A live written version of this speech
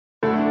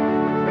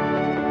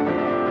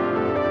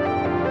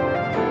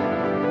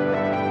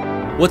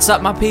What's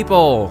up, my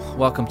people?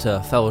 Welcome to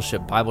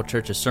Fellowship Bible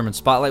Church's Sermon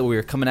Spotlight, where we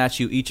are coming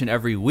at you each and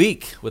every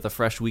week with a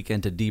fresh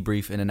weekend to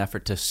debrief in an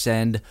effort to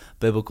send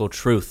biblical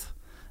truth.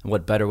 And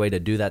what better way to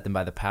do that than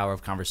by the power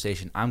of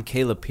conversation? I'm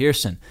Caleb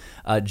Pearson.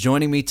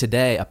 Joining me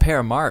today, a pair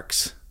of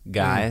Marks,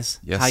 guys.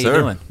 Yes, how sir.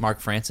 you doing? Mark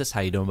Francis,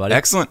 how you doing, buddy?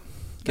 Excellent.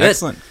 Good.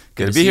 Excellent.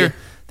 Good to be see here. you.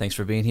 Thanks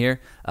for being here.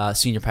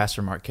 Senior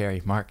Pastor Mark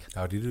Carey. Mark.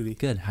 Howdy doody.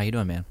 Good. How you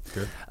doing, man?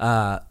 Good.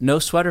 No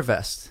sweater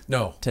vest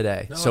No.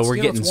 today. No, So it's, we're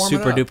you know, getting it's warming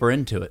super up. duper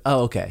into it.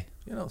 Oh, okay.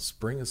 You know,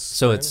 spring is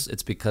So spring.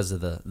 it's because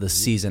of the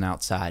season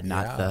outside,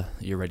 not Yeah.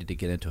 you're ready to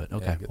get into it.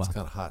 Okay, Yeah, it gets well,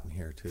 kind of hot in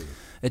here too.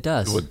 it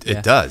does. Well, Yeah.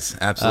 it does.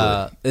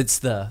 Absolutely. It's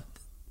the.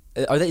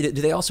 Do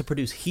they also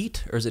produce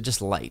heat, or is it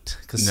just light?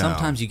 Because No.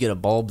 sometimes you get a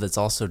bulb that's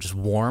also just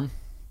warm.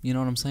 You know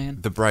what I'm saying?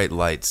 The bright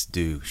lights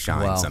do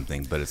shine Well,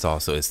 something, but it's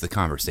the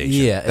conversation.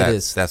 Yeah, That- it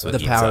is. That's what the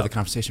heats power up. of the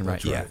conversation, right?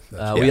 That's Yeah. right.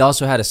 That's We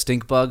also had a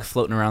stink bug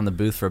floating around the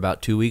booth for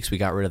about 2 weeks. We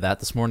got rid of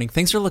that this morning.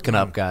 Things are looking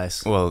up,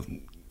 guys. Well,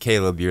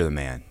 Caleb, you're the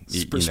man.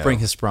 Spring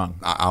has sprung.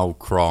 I'll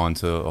crawl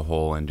into a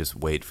hole and just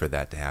wait for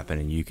that to happen,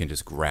 and you can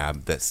just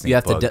grab that stink You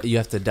have bug. to you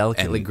have to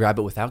delicately and- grab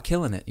it without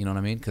killing it. You know what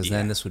I mean? Because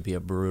then Yeah. this would be a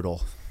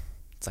brutal.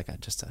 It's like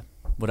just a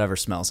whatever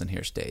smells in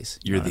here stays.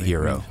 You You're know the what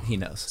I mean? hero. He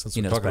knows. Since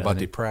he we're knows talking better about than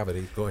me.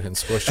 depravity, go ahead and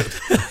squish it.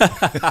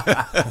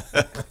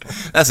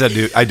 That's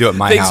what I do at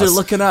my Things house. are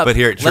looking up. But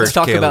here at church, Let's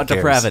talk Caleb about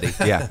cares. depravity.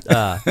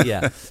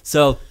 Yeah.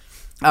 So,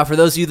 for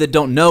those of you that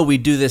don't know, we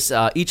do this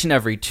each and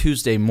every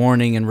Tuesday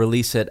morning and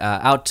release it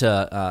out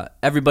to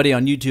everybody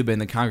on YouTube and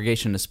the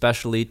congregation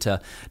especially to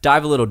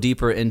dive a little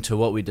deeper into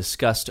what we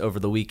discussed over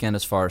the weekend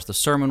as far as the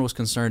sermon was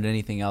concerned,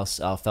 anything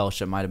else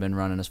Fellowship might have been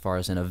running as far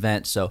as an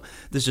event. So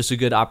this is just a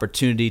good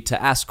opportunity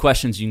to ask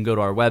questions. You can go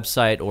to our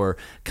website or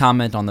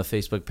comment on the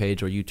Facebook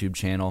page or YouTube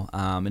channel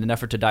in an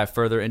effort to dive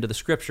further into the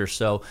Scripture.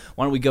 So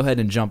why don't we go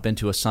ahead and jump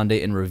into a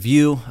Sunday in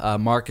review.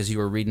 Mark, as you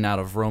were reading out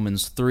of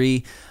Romans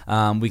 3,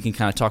 we can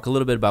kind of talk a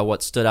little bit about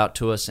what stood out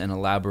to us and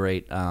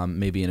elaborate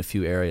maybe in a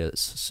few areas.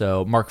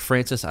 So Mark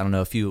Francis, I don't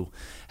know if you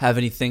have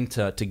anything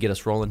to get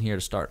us rolling here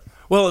to start.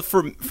 Well,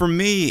 for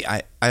me,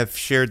 I've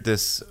shared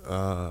this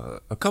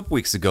a couple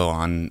weeks ago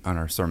on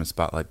our Sermon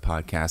Spotlight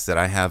podcast that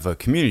I have a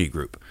community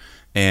group,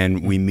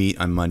 and we meet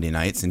on Monday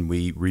nights and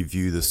we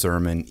review the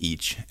sermon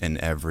each and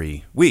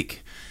every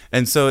week.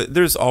 And so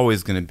there's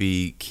always going to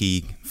be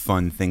key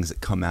fun things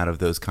that come out of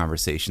those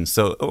conversations.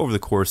 So over the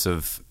course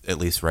of, at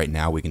least right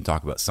now, we can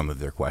talk about some of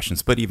their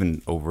questions, but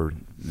even over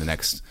the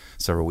next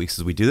several weeks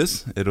as we do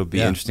this, it'll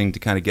be interesting to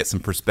kind of get some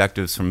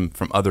perspectives from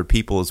other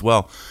people as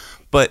well.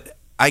 But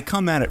I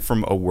come at it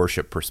from a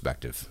worship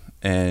perspective,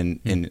 and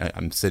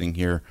I'm sitting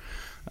here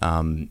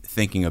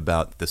thinking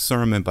about the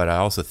sermon, but I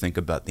also think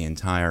about the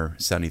entire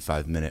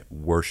 75-minute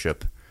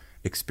worship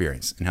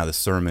experience and how the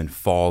sermon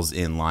falls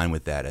in line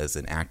with that as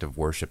an act of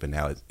worship and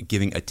now it's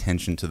giving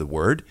attention to the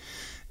word.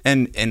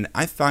 And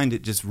I find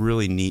it just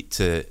really neat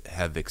to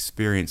have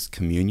experienced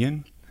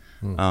communion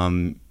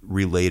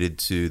related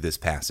to this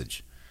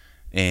passage.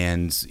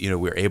 And,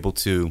 we're able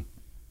to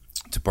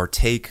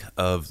partake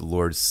of the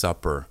Lord's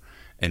Supper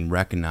and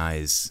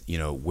recognize,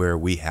 where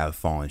we have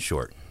fallen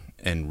short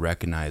and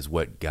recognize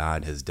what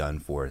God has done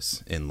for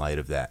us in light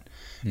of that.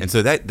 And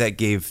so that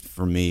gave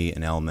for me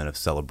an element of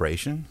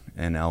celebration,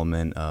 an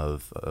element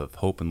of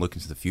hope and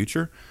looking to the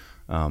future,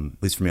 at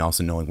least for me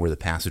also knowing where the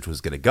passage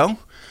was going to go.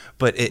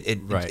 But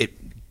it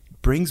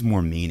brings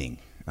more meaning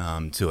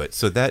to it.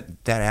 So that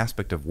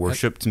aspect of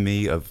worship to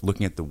me, of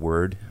looking at the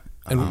Word.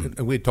 And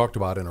we had talked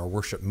about in our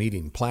worship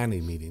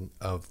planning meeting,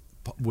 of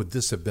would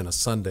this have been a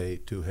Sunday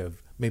to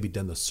have maybe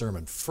done the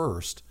sermon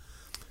first,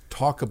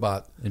 talk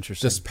about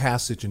this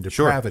passage and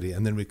depravity,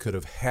 and then we could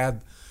have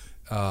had,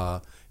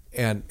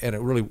 and it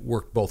really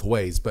worked both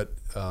ways. But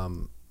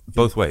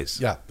both ways.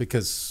 yeah,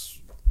 because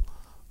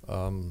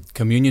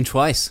Communion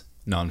twice.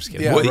 No, I'm just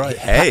kidding. Yeah, Well, right.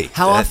 Hey,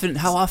 How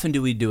often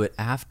do we do it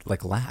after,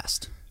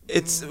 last?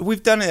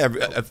 We've done it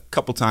a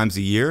couple times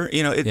a year.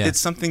 Yeah. It's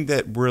something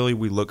that really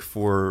we look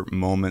for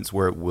moments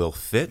where it will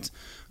fit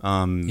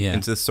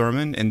into the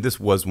sermon, and this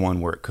was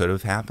one where it could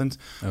have happened.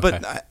 Okay.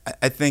 But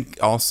I think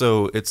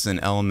also it's an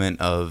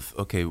element of,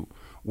 okay,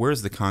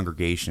 where's the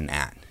congregation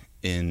at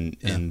in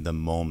the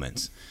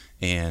moment?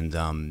 And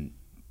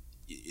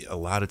a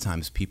lot of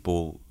times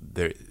people,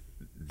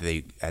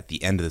 they at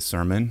the end of the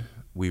sermon,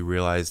 we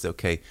realized,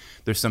 okay,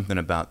 there's something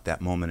about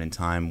that moment in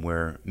time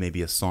where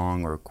maybe a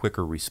song or a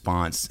quicker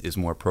response is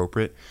more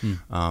appropriate.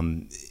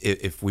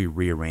 If we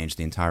rearrange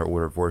the entire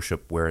order of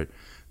worship where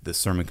the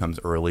sermon comes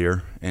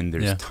earlier and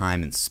there's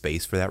time and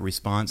space for that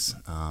response,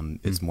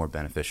 it's more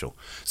beneficial.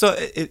 So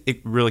it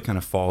really kind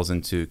of falls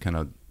into kind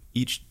of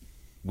each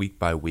week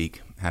by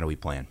week, how do we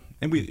plan?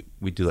 And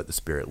we do let the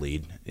Spirit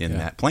lead in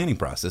that planning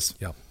process,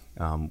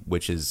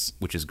 which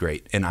is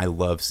great. And I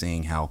love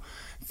seeing how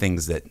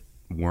things that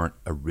weren't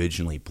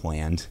originally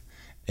planned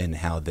and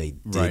how they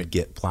did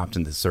get plopped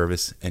into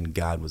service, and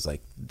God was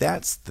like,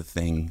 that's the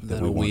thing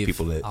that we want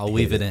people to I'll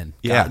weave it in.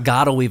 Yeah.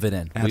 God will weave it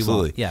in.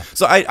 Absolutely. Yeah.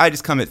 So I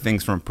just come at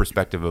things from a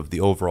perspective of the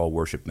overall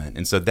worshipment,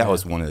 and so that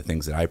was one of the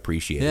things that I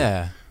appreciated.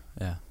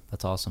 Yeah.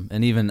 That's awesome.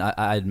 And even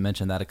I had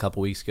mentioned that a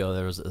couple weeks ago.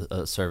 There was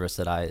a service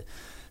that I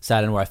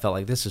sat in where I felt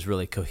like this is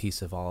really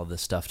cohesive, all of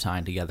this stuff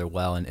tying together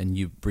well. And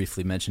you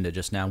briefly mentioned it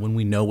just now. When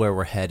we know where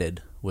we're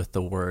headed with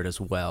the Word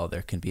as well,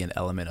 there can be an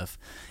element of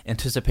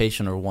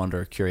anticipation or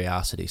wonder or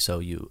curiosity.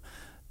 So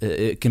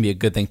it can be a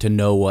good thing to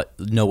know what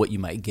you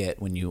might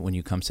get when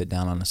you come sit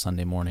down on a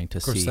Sunday morning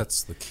to see. Of course,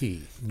 that's the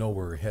key. Know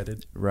where we're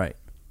headed. Right.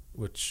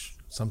 Which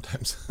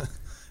sometimes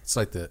it's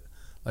like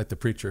the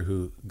preacher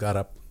who got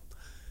up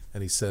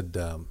and he said,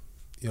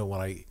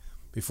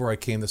 before I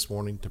came this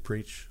morning to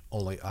preach,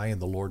 only I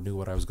and the Lord knew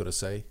what I was going to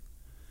say.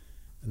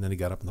 And then he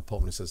got up in the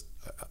pulpit and he says,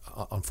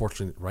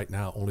 unfortunately, right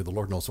now, only the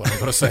Lord knows what I'm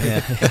going to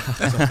say.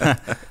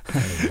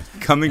 Anyway.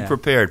 Coming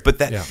prepared. But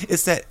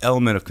it's that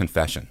element of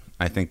confession.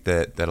 I think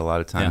that a lot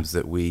of times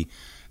that we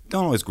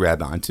don't always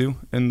grab onto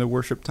in the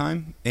worship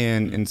time.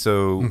 And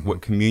so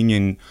what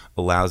communion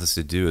allows us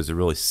to do is to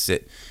really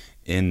sit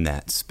in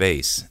that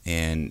space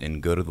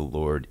and go to the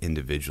Lord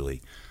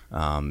individually.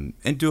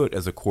 And do it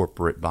as a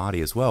corporate body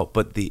as well.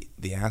 But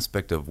the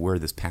aspect of where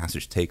this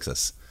passage takes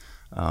us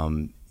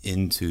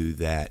into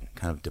that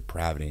kind of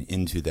depravity,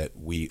 into that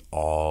we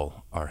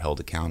all are held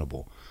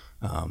accountable,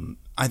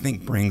 I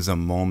think brings a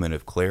moment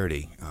of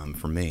clarity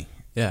for me.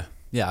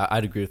 Yeah,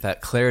 I'd agree with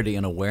that. Clarity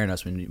and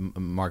awareness. When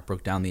Mark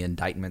broke down the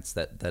indictments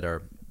that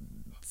are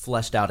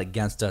fleshed out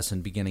against us,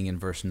 and beginning in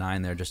verse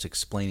 9 there, just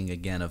explaining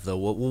again of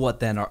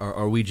what then,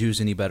 are we Jews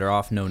any better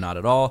off? No, not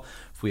at all.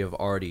 If we have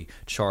already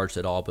charged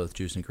that all, both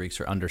Jews and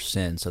Greeks, are under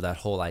sin. So that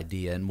whole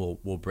idea, and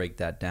we'll break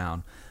that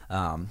down.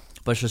 But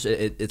it's just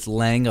it's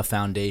laying a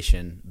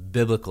foundation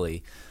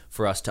biblically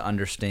for us to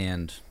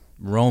understand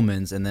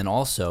Romans, and then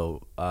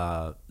also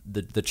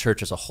the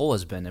church as a whole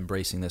has been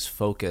embracing this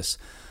focus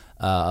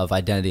of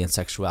identity and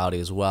sexuality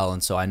as well.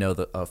 And so I know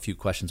that a few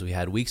questions we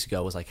had weeks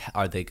ago was like,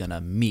 are they going to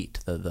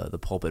meet the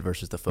pulpit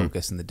versus the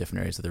focus in the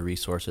different areas of the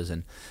resources?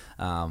 And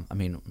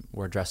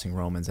we're addressing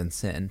Romans and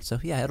sin.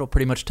 So yeah, it'll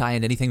pretty much tie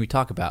into anything we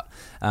talk about.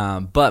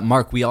 But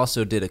Mark, we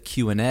also did a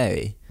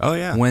Q&A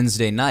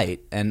Wednesday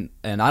night. And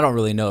I don't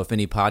really know if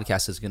any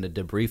podcast is going to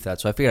debrief that.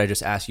 So I figured I'd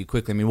just ask you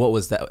quickly. I mean, what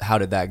was that? How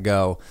did that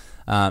go?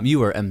 You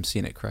were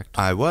emceeing it, correct?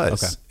 I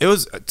was. Okay. It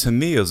was, to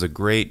me, it was a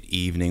great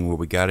evening where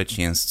we got a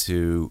chance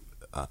to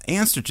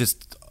answer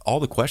just all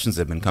the questions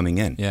that have been coming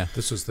in. Yeah,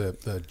 this was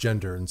the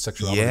gender and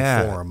sexuality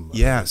forum.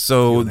 Yeah,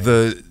 so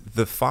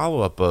the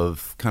follow-up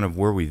of kind of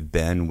where we've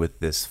been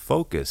with this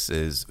focus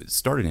is it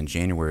started in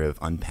January of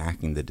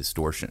unpacking the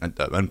distortion,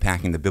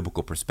 unpacking the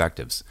biblical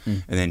perspectives.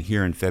 And then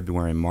here in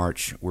February and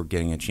March, we're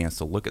getting a chance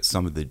to look at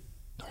some of the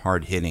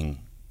hard-hitting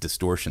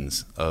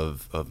distortions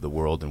of the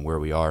world and where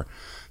we are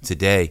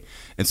today.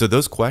 And so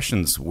those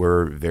questions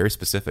were very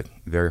specific,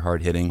 very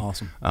hard-hitting.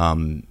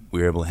 Awesome.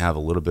 We were able to have a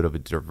little bit of a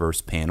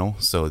diverse panel,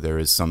 so there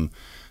is some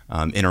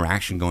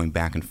interaction going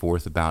back and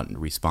forth about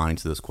responding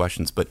to those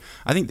questions. But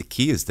I think the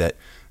key is that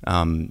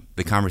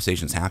the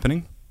conversation's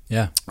happening.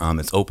 Yeah.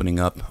 It's opening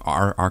up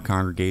our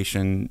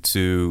congregation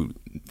to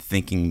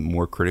thinking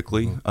more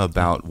critically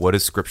about what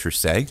does Scripture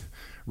say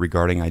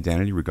regarding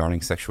identity,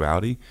 regarding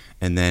sexuality,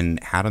 and then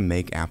how to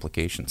make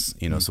applications.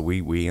 So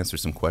we answer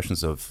some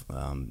questions of,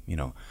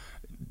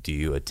 do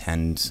you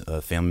attend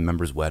a family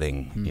member's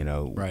wedding,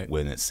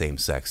 when it's same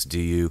sex? Do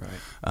you,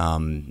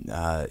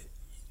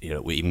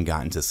 we even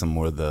got into some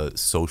more of the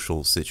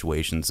social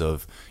situations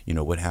of,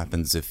 what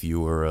happens if you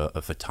were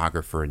a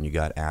photographer and you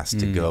got asked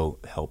to go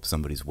help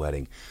somebody's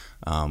wedding.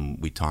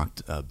 We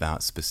talked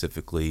about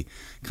specifically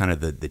kind of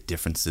the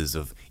differences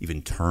of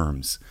even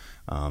terms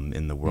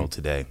in the world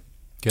today.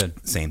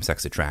 Good.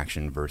 Same-sex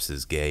attraction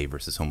versus gay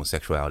versus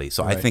homosexuality.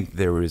 So I think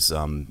there was,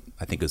 I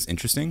think it was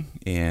interesting,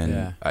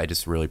 and I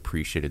just really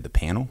appreciated the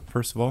panel,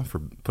 first of all, for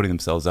putting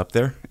themselves up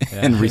there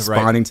and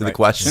responding to the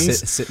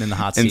questions. Sitting in the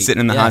hot seat. And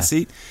sitting in the hot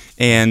seat.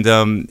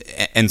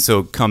 And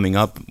so coming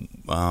up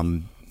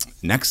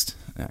next,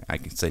 I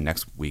can say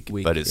next week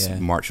but it's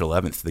March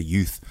 11th, the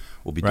youth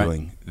will be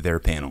doing their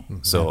panel.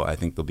 So I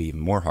think there'll be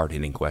more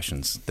hard-hitting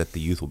questions that the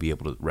youth will be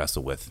able to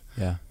wrestle with.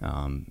 Yeah.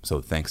 So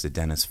thanks to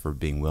Dennis for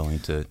being willing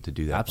to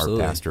do that.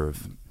 Absolutely. Our pastor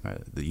of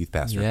the youth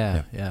pastor.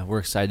 Yeah, we're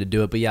excited to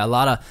do it. But yeah, a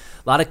lot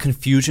of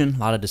confusion, a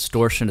lot of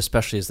distortion,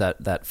 especially as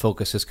that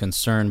focus is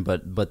concerned.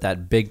 But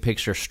that big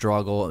picture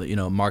struggle.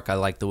 Mark, I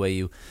like the way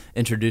you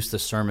introduced the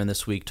sermon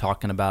this week,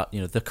 talking about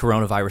the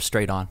coronavirus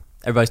straight on.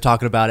 Everybody's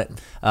talking about it.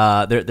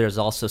 There's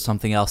also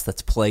something else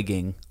that's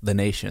plaguing the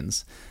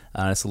nations.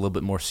 It's a little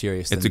bit more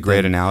serious. It's a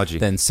great analogy.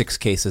 Than 6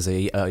 cases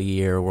a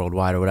year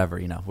worldwide or whatever.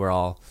 We're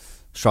all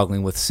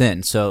struggling with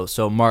sin.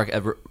 So Mark,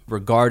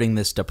 regarding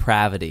this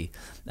depravity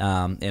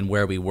and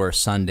where we were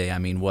Sunday, I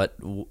mean, what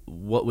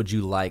would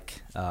you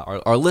like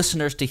our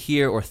listeners to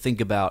hear or think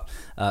about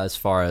as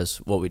far as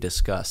what we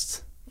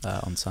discussed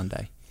on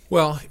Sunday?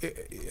 Well,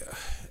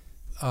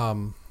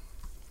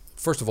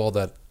 first of all,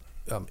 that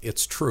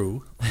it's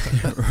true,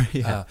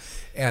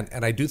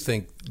 and I do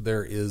think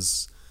there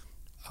is.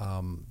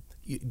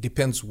 It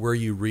depends where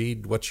you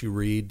read, what you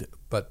read,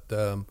 but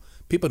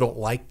people don't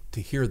like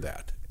to hear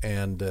that,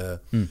 and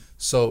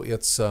so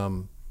it's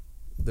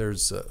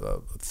there's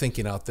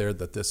thinking out there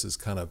that this is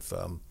kind of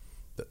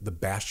the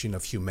bashing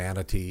of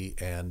humanity,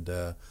 and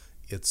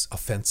it's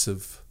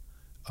offensive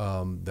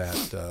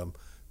that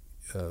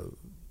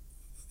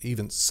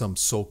even some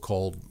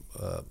so-called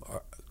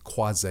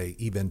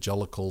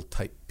quasi-evangelical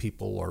type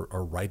people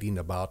are writing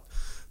about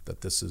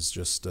that this is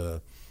just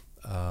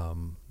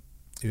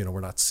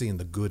we're not seeing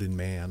the good in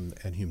man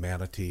and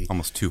humanity.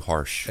 Almost too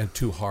harsh.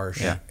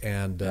 Yeah.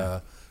 And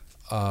the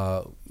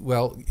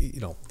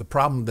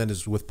problem then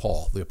is with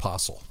Paul, the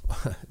apostle,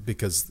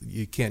 because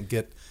you can't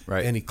get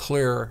any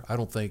clearer, I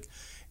don't think,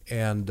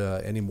 and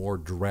any more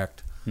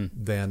direct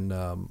than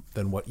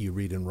what you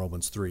read in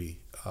Romans 3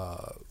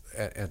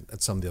 and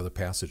some of the other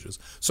passages.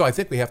 So I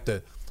think we have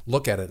to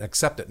look at it and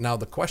accept it. Now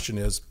the question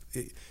is,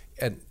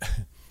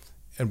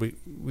 and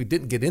we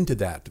didn't get into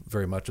that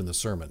very much in the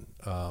sermon.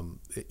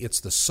 It's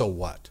the so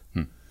what.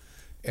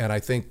 And I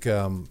think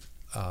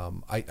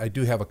I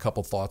do have a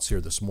couple thoughts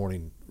here this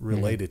morning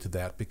related to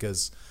that,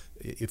 because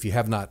if you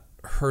have not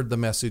heard the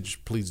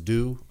message, please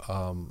do.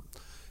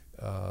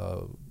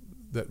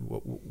 That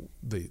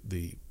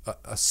the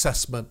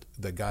assessment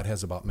that God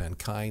has about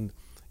mankind,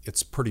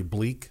 it's pretty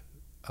bleak,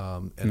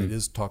 and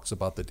it talks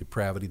about the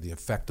depravity, the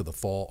effect of the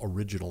fall,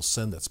 original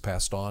sin that's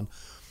passed on.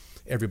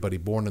 Everybody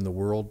born in the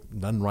world,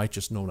 none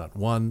righteous, no, not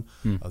one.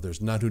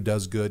 There's none who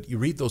does good. You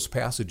read those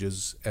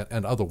passages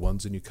and other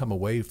ones, and you come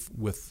away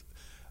with,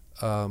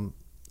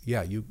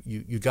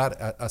 you got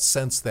a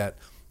sense that,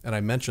 and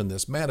I mentioned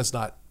this, man is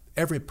not,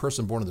 every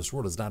person born in this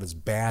world is not as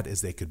bad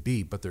as they could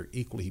be, but they're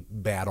equally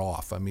bad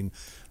off. I mean,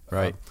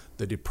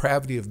 the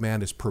depravity of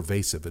man is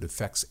pervasive. It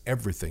affects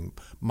everything,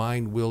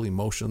 mind, will,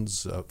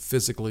 emotions,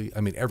 physically,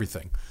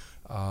 everything.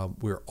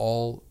 We're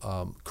all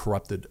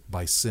corrupted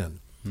by sin.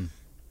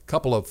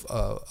 Couple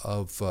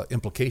of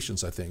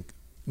implications, I think.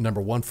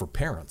 Number one, for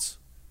parents.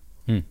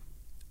 And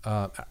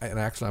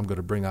actually, I'm going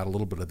to bring out a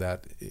little bit of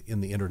that in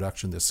the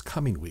introduction this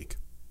coming week.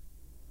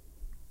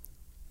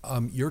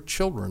 Your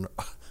children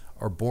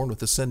are born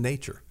with a sin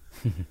nature.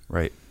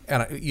 Right.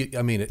 And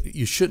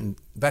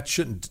that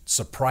shouldn't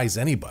surprise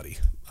anybody.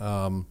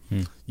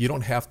 You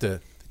don't have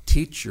to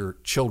teach your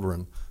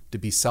children to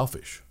be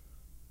selfish.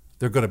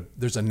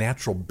 There's a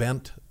natural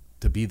bent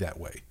to be that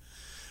way.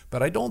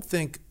 But I don't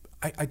think,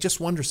 I just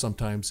wonder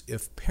sometimes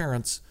if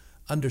parents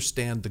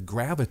understand the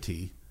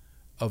gravity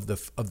of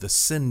the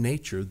sin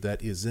nature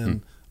that is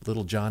in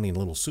little Johnny and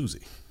little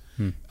Susie,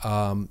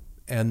 and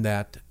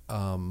that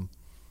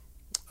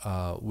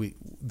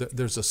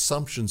there's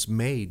assumptions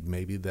made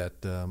maybe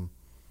that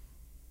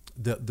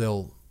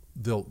they'll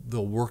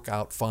work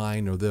out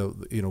fine, or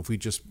if we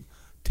just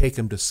take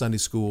them to Sunday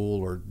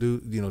school, or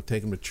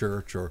take them to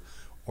church, or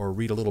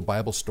read a little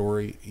Bible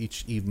story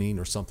each evening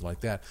or something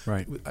like that.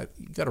 Right.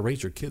 You got to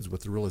raise your kids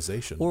with the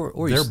realization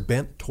or they're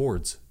bent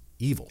towards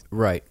evil.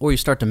 Right. Or you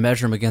start to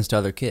measure them against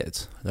other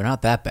kids. They're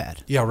not that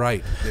bad. Yeah,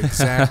 right.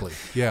 Exactly.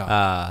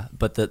 Yeah.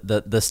 But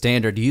the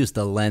standard used,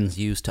 the lens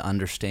used to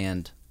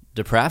understand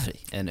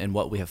depravity and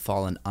what we have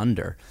fallen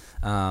under.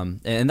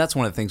 And that's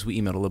one of the things we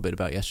emailed a little bit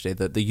about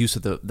yesterday, the use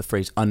of the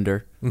phrase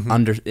under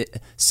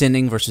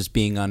sinning versus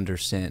being under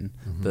sin,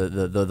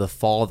 the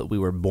fall that we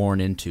were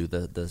born into,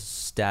 the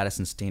status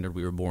and standard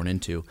we were born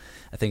into.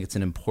 I think it's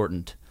an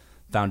important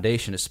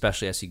foundation,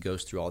 especially as he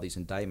goes through all these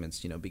indictments,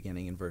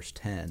 beginning in verse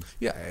 10.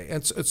 Yeah,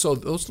 and so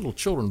those little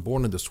children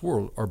born in this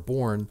world are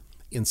born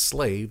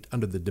enslaved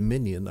under the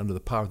dominion, under the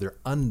power. They're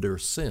under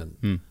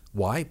sin.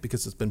 Why?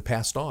 Because it's been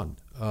passed on.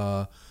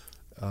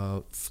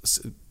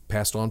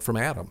 Passed on from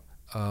Adam.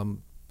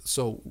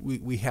 So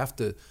we have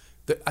to.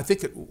 I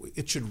think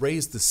it should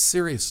raise the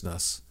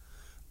seriousness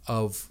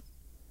of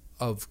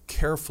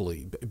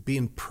carefully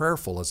being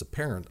prayerful as a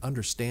parent,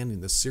 understanding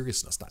the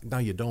seriousness. Now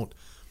you don't.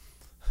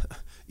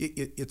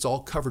 It's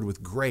all covered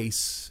with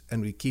grace,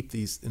 and we keep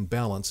these in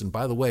balance. And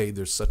by the way,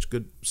 there's such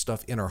good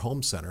stuff in our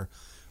home center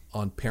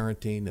on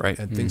parenting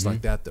and things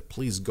like that. That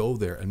please go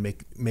there and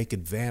take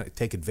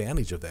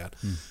advantage of that.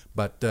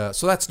 But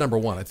so that's number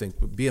one. I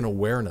think be an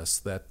awareness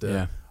that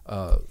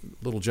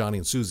little Johnny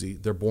and Susie,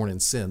 they're born in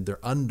sin. They're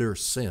under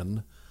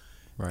sin,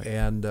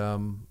 and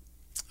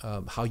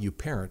how you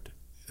parent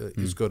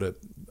is going to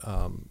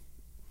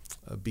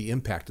be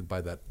impacted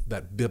by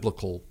that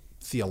biblical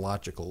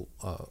theological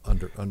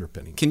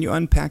underpinning. Can you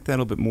unpack that a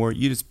little bit more?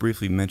 You just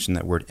briefly mentioned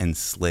that word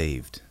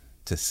enslaved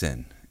to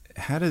sin.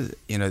 How does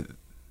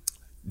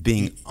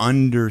being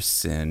under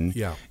sin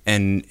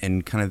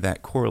and kind of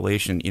that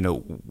correlation,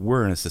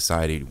 we're in a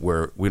society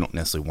where we don't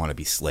necessarily want to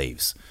be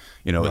slaves.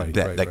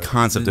 That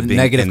concept of being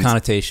negative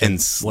connotation,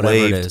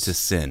 enslaved to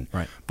sin.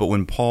 Right. But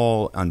when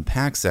Paul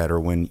unpacks that, or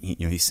when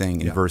he's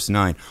saying in verse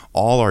 9,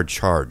 all are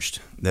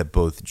charged that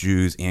both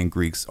Jews and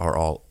Greeks are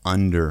all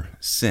under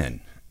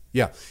sin.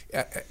 Yeah,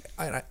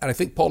 and I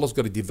think Paul is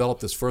going to develop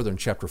this further in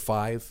chapter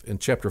 5. In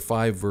chapter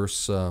 5,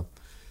 verse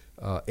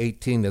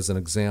 18 as an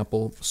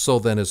example. So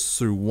then, as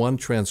through one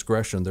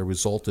transgression there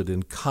resulted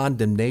in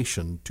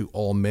condemnation to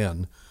all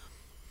men.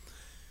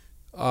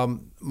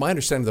 My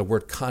understanding of the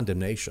word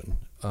condemnation,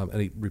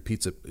 and he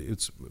repeats it,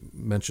 it's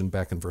mentioned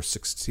back in verse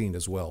 16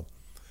 as well.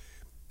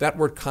 That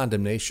word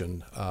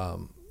condemnation,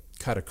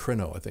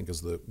 katakrino, I think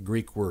is the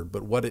Greek word,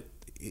 but what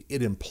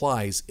it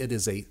implies it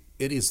is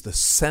the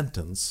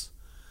sentence.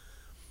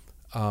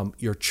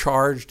 You're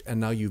charged, and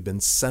now you've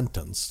been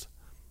sentenced.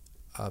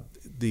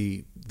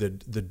 The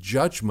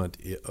judgment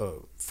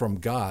from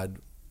God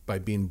by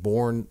being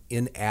born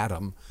in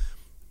Adam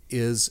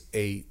is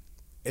a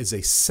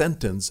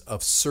sentence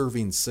of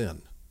serving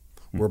sin.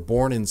 We're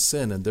born in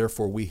sin, and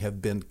therefore we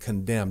have been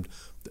condemned.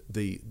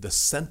 The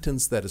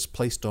sentence that is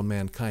placed on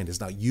mankind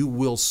is now you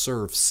will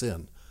serve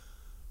sin.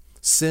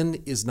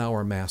 Sin is now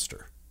our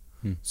master.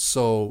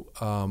 So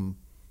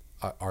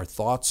our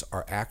thoughts,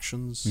 our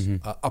actions,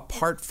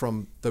 apart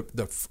from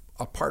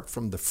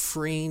the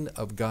freeing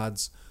of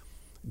God's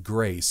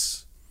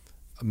grace,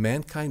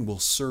 mankind will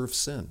serve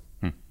sin.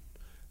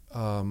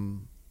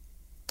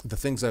 The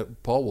things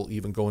that Paul will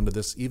even go into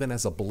this, even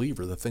as a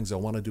believer, the things I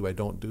want to do, I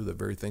don't do. The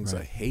very things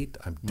I hate,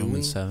 I'm doing.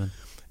 Romans 7.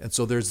 And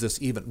so there's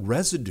this even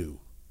residue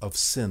of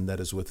sin that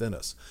is within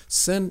us.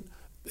 Sin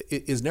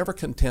is never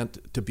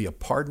content to be a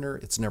partner.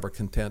 It's never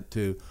content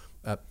to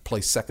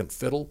play second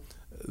fiddle.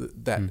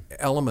 That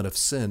element of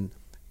sin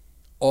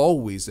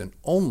always and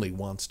only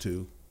wants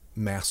to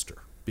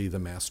be the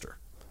master.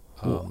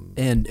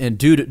 And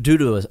due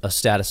to a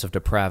status of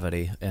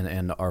depravity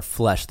and our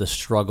flesh, the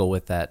struggle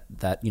with that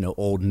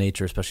old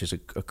nature, especially as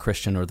a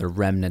Christian, or the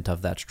remnant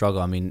of that struggle.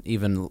 I mean,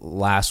 even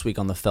last week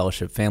on the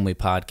Fellowship Family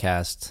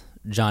podcast,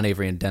 John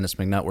Avery and Dennis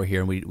McNutt were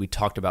here, and we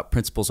talked about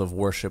principles of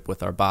worship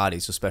with our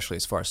bodies, especially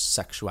as far as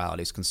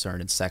sexuality is concerned,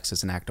 and sex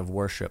is an act of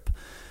worship.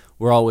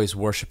 We're always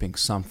worshiping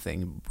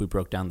something. We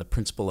broke down the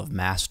principle of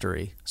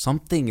mastery.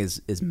 Something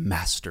is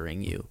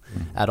mastering you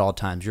at all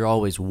times. You're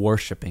always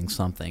worshiping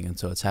something. And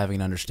so it's having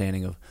an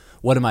understanding of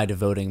what am I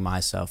devoting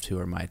myself to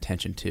or my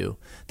attention to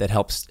that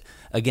helps,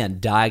 again,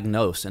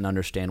 diagnose and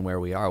understand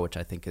where we are, which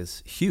I think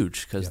is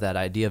huge, because that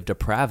idea of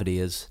depravity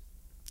is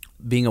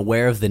being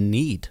aware of the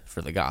need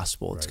for the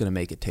gospel. It's going to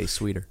make it taste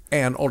sweeter.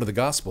 And only the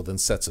gospel then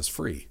sets us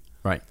free.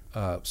 Right.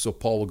 So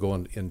Paul will go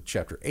in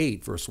chapter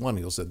 8, verse 1,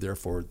 he'll say,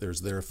 therefore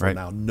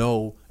now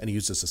no, and he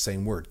uses the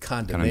same word,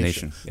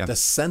 condemnation. Yeah. The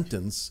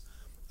sentence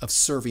of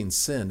serving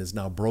sin is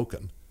now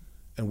broken,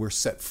 and we're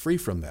set free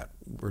from that.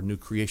 We're new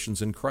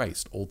creations in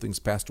Christ. Old things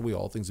passed away,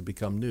 all things have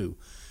become new.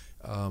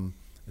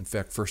 In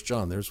fact, 1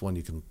 John, there's one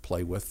you can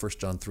play with. 1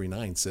 John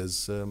 3:9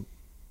 says,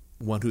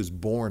 one who's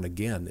born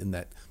again, in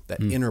that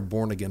inner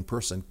born-again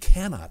person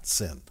cannot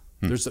sin.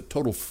 There's a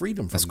total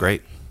freedom from That's that.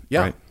 great. Yeah.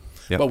 Right.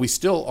 Yep. But we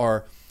still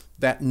are...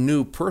 That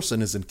new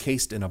person is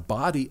encased in a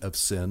body of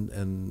sin,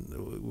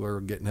 and we're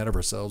getting ahead of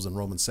ourselves in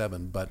Romans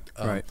 7. But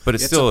but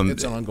it's still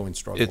it's an ongoing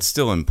struggle. It's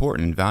still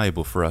important and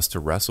valuable for us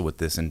to wrestle with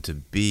this and to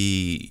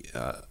be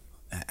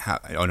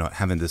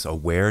having this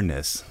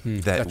awareness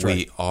that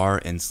we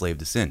are enslaved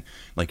to sin.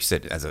 Like you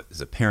said,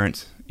 as a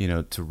parent,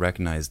 to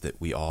recognize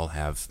that we all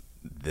have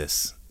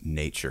this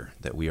nature,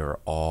 that we are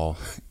all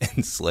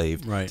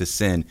enslaved to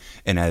sin,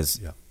 and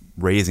as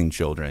raising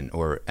children,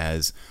 or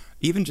as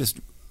even just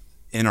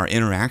in our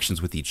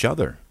interactions with each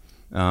other,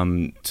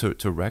 to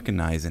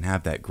recognize and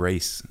have that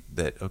grace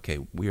that, okay,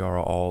 we are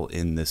all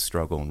in this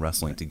struggle and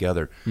wrestling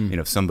together.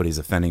 If somebody's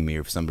offending me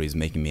or if somebody's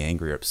making me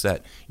angry or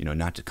upset,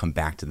 not to come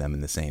back to them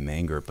in the same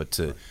anger, but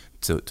to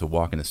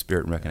walk in the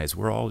Spirit and recognize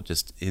we're all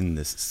just in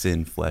this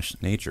sin flesh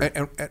nature.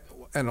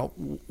 And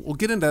we'll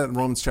get into that in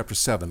Romans chapter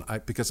 7,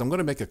 because I'm going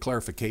to make a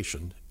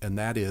clarification, and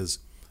that is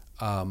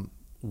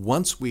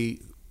once the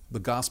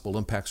gospel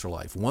impacts our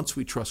life, once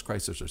we trust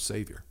Christ as our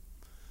Savior,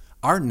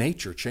 our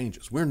nature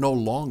changes. We're no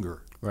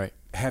longer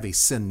have a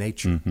sin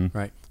nature.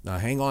 Right. Now,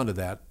 hang on to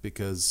that,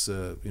 because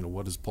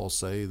what does Paul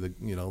say? The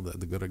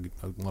good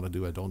I want to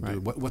do, I don't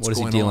do. What's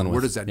what going on? With?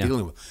 Where is that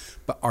dealing with?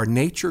 But our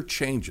nature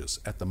changes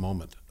at the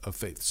moment of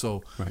faith.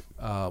 So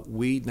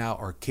we now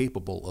are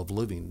capable of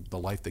living the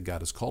life that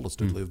God has called us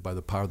to live by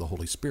the power of the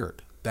Holy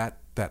Spirit. That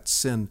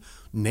sin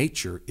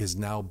nature is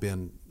now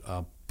been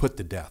put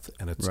to death,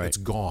 and it's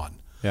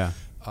gone. Yeah.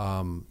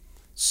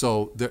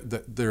 So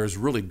there is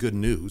really good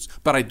news,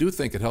 but I do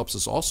think it helps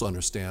us also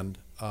understand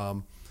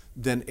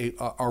then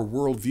our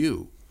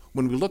worldview.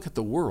 When we look at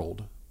the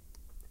world,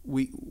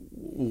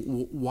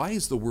 why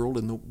is the world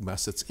in the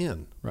mess it's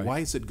in? Right. Why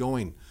is it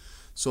going?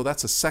 So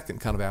that's a second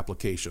kind of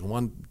application,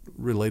 one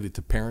related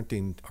to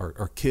parenting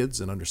our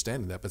kids and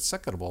understanding that, but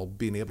second of all,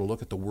 being able to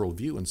look at the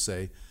worldview and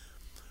say,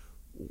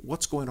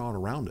 what's going on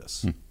around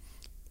us?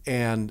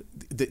 And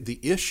the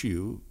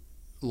issue,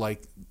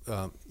 like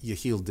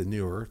Yehiel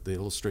Denur, the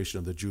illustration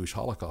of the Jewish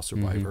Holocaust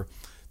survivor,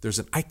 there's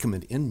an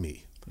Eichmann in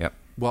me. Yep.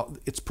 Well,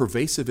 it's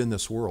pervasive in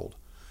this world.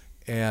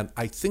 And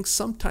I think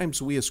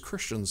sometimes we as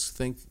Christians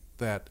think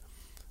that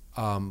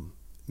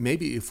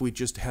maybe if we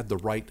just had the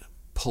right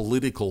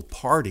political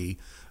party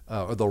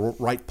or the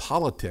right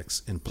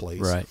politics in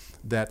place,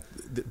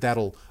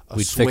 that'll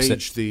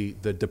assuage the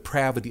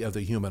depravity of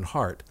the human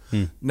heart.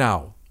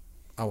 Now,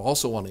 I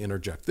also want to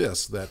interject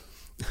this, that,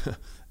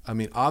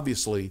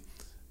 obviously,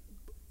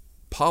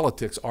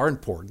 politics are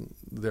important.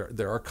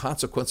 There are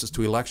consequences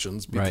to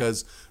elections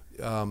because,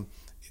 and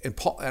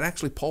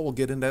actually Paul will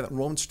get into that in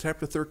Romans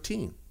chapter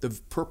 13. The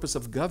purpose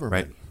of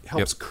government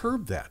helps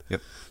curb that.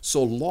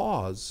 So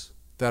laws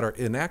that are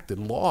enacted,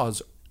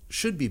 laws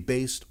should be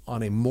based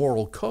on a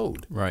moral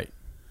code. Right.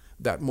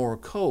 That moral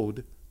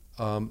code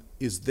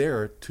is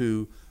there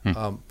to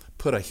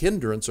put a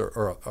hindrance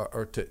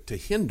or to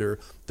hinder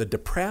the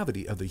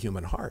depravity of the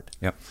human heart.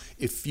 Yep.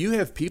 If you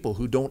have people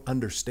who don't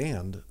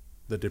understand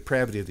the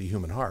depravity of the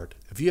human heart,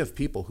 if you have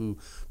people who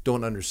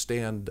don't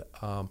understand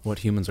what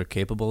humans are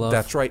capable of,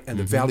 that's right, and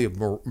the value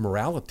of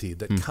morality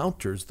that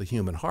counters the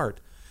human heart,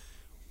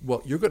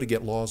 well, you're going to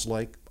get laws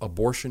like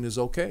abortion is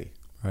okay.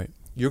 right.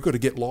 You're going to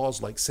get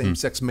laws like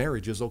same-sex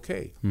marriage is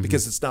okay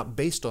because it's not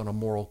based on a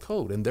moral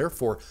code, and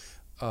therefore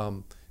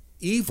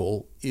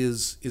evil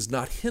is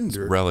not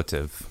hindered. It's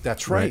relative.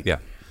 That's right. Yeah.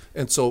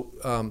 And so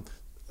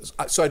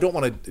I don't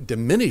want to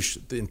diminish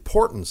the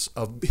importance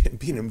of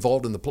being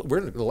involved in we're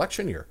in an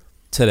election year.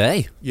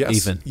 Today, Yes.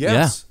 even.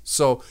 Yes.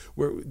 So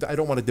I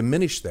don't want to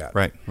diminish that.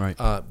 Right. Right.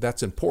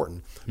 That's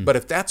important. But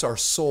if that's our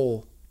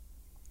sole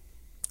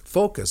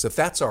focus, if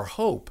that's our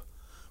hope,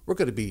 we're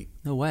going to be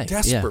No way.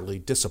 desperately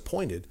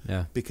disappointed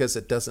Yeah. because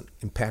it doesn't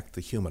impact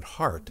the human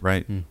heart.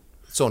 Right.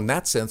 So in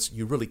that sense,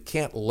 you really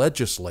can't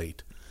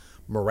legislate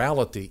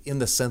morality in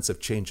the sense of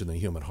changing the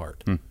human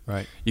heart.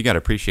 Right. You got to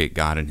appreciate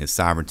God and His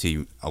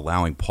sovereignty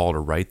allowing Paul to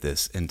write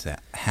this and to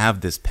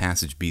have this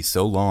passage be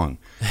so long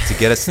to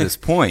get us to this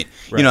point.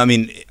 Right. You know, I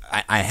mean,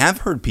 I have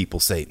heard people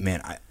say,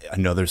 "Man,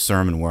 another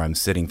sermon where I'm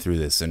sitting through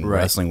this and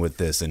wrestling with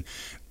this," but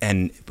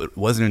it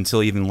wasn't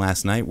until even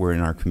last night, where in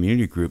our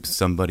community group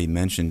somebody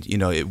mentioned, you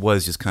know, it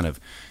was just kind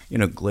of, you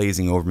know,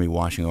 glazing over me,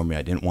 washing over me.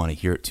 I didn't want to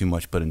hear it too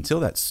much, but until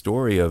that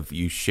story of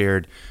you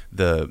shared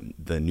the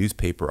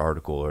newspaper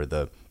article or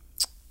the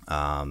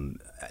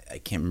I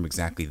can't remember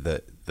exactly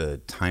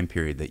the time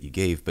period that you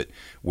gave, but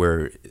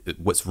where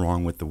what's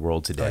wrong with the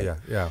world today? Oh,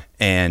 yeah.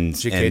 And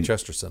G.K.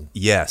 Chesterton.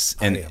 Yes,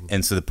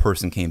 and so the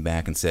person came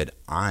back and said,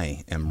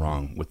 "I am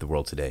wrong with the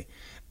world today."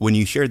 When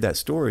you shared that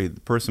story,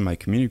 the person in my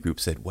community group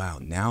said, "Wow,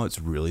 now it's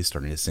really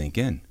starting to sink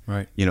in."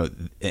 Right. You know,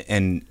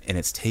 and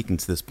it's taken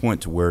to this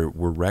point to where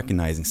we're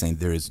recognizing, saying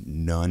there is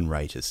none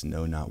righteous,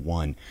 no, not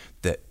one.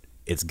 That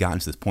it's gotten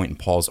to this point in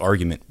Paul's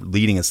argument,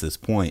 leading us to this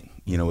point,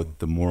 you know, with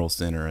the moral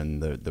sinner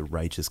and the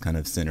righteous kind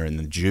of sinner and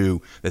the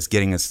Jew, that's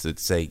getting us to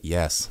say,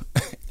 yes,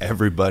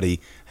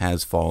 everybody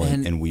has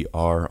fallen and we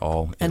are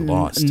all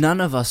lost. None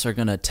of us are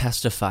going to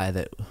testify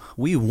that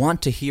we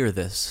want to hear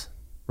this.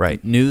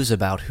 Right. News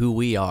about who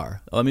we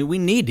are. I mean, we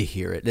need to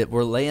hear it. That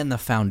we're laying the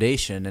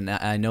foundation, and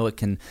I know it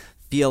can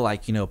feel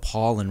like, you know,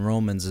 Paul in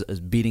Romans is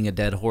beating a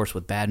dead horse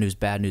with bad news,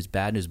 bad news,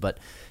 bad news, but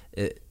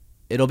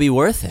it'll be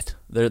worth it.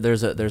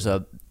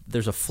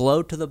 There's a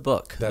flow to the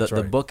book,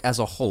 the book as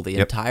a whole, the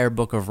entire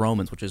book of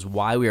Romans, which is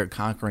why we are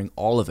conquering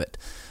all of it.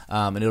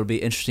 And it'll be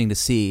interesting to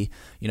see,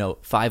 you know,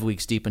 5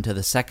 weeks deep into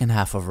the second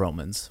half of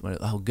Romans.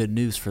 Good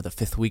news for the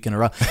fifth week in a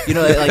row. You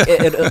know, like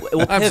it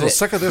will pivot. I'm so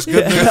sick of this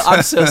good news.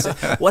 I'm so sick.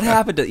 What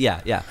happened to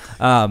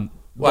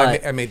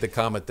I made the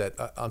comment that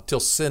until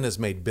sin is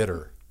made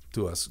bitter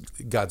to us,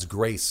 God's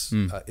grace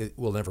it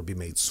will never be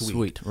made sweet.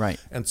 Sweet, right.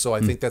 And so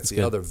I think that's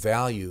the other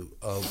value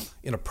of,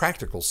 in a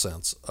practical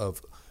sense,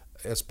 of,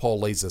 as Paul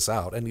lays this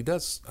out, and he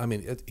does. I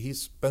mean, he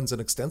spends an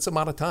extensive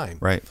amount of time.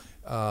 Right.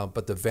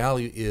 But the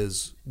value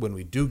is when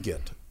we do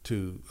get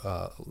to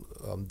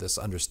this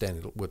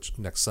understanding, which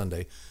next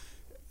Sunday,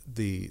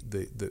 the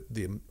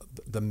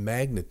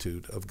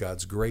magnitude of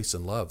God's grace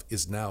and love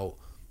is now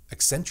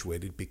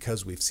accentuated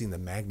because we've seen the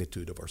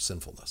magnitude of our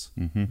sinfulness.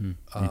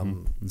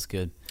 That's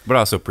good. But I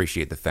also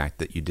appreciate the fact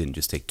that you didn't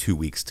just take 2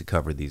 weeks to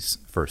cover these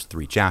first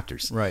 3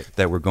 chapters. Right.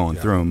 That we're going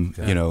through them,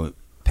 you know,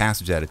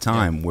 passage at a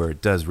time, where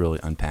it does really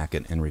unpack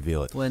it and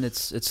reveal it. When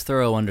it's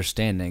thorough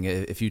understanding.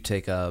 If you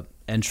take a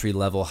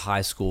entry-level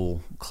high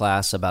school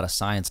class about a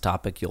science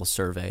topic, you'll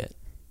survey it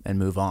and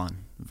move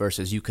on,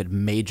 versus you could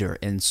major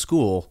in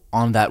school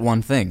on that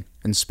one thing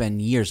and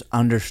spend years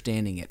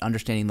understanding it,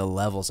 understanding the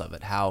levels of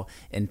it, how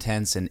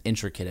intense and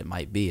intricate it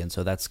might be. And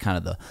so that's kind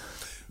of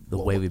the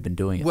way we've been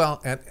doing it.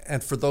 Well,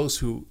 and for those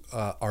who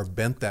are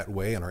bent that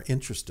way and are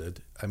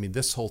interested, I mean,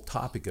 this whole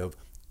topic of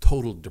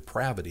total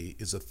depravity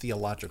is a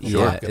theological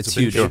topic. It's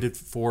been huge. debated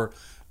for,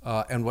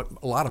 and what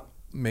a lot of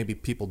maybe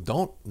people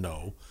don't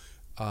know,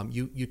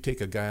 you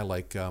take a guy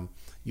like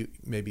you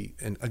maybe,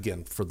 and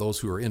again, for those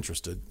who are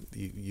interested,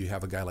 you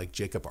have a guy like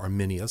Jacob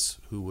Arminius,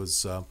 who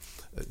was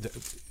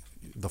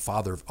the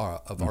father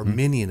of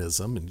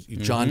Arminianism, and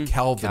John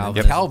Calvin and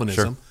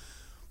Calvinism. Sure.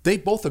 They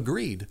both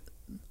agreed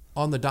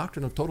on the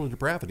doctrine of total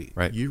depravity.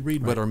 Right. You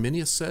read what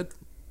Arminius said,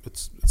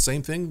 it's the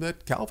same thing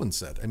that Calvin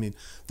said. I mean,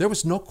 there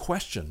was no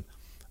question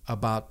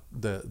about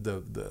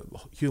the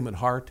human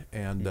heart.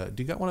 And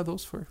do you got one of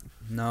those for?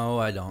 No,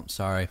 I don't.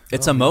 Sorry.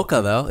 It's a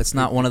mocha, though. It's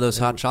not one of those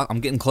hot chocolate.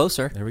 I'm getting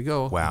closer. There we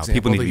go. Wow. Example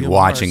People need of to the be human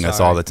watching heart. us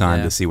all the time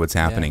Yeah. to see what's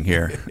happening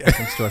here.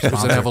 Thanks to our It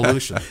was an sponsor.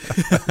 evolution.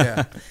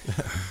 Yeah.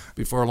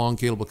 Before long,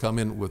 Caleb will come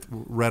in with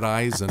red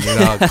eyes and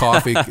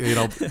coffee,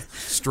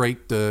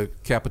 straight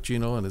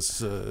cappuccino, and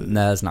his.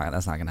 No, that's not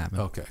going to happen.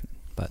 Okay.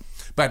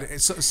 But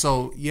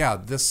So yeah,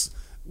 this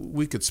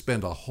we could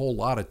spend a whole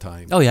lot of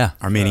time. oh yeah,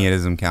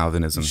 Arminianism,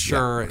 Calvinism.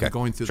 Sure, Yeah. Okay.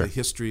 going through Sure. the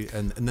history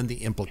and then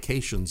the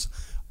implications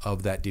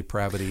of that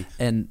depravity.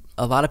 And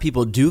a lot of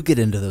people do get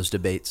into those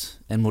debates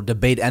and will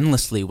debate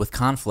endlessly with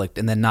conflict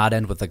and then not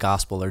end with the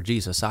gospel or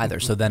Jesus either.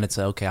 So then it's,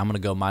 okay, I'm going to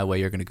go my way,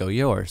 you're going to go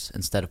yours,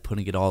 instead of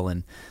putting it all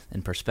in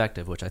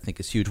perspective, which I think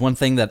is huge. One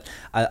thing that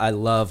I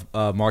love,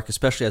 Mark,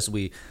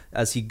 especially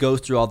as he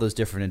goes through all those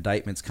different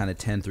indictments, kind of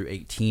 10 through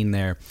 18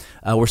 there,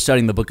 we're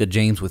studying the book of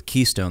James with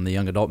Keystone, the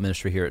young adult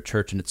ministry here at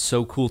church, and it's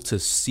so cool to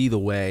see the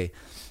way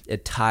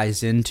it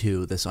ties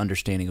into this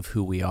understanding of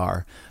who we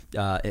are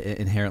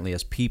inherently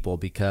as people,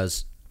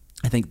 because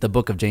I think the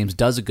book of James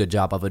does a good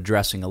job of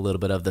addressing a little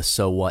bit of the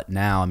so what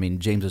now. I mean,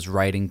 James is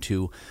writing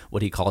to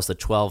what he calls the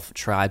 12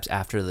 tribes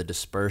after the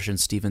dispersion.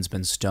 Stephen's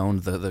been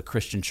stoned. The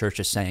Christian church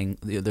is saying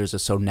there's a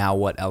so now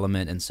what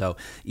element. And so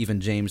even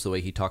James, the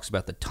way he talks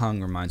about the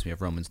tongue reminds me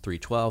of Romans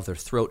 3:12. Their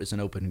throat is an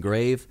open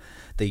grave.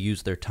 They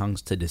use their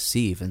tongues to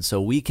deceive. And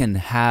so we can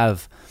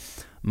have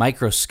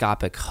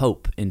microscopic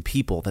hope in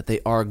people that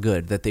they are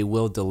good, that they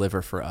will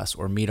deliver for us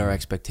or meet our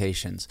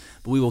expectations.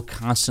 But we will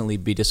constantly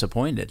be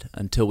disappointed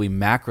until we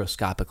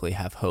macroscopically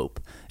have hope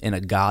in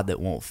a God that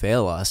won't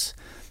fail us.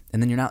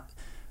 And then you're not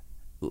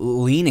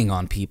leaning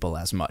on people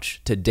as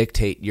much to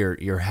dictate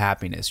your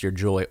happiness, your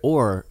joy,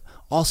 or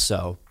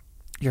also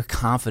your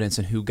confidence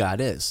in who God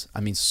is. I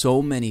mean,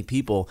 so many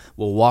people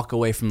will walk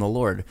away from the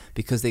Lord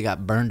because they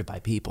got burned by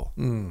people,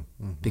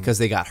 because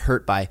they got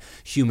hurt by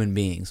human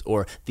beings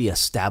or the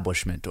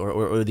establishment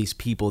or these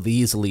people,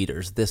 these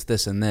leaders,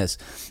 this, and this.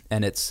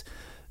 And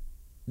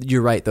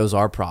you're right, those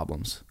are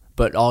problems.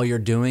 But all you're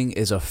doing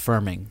is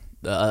affirming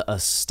a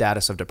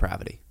status of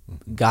depravity.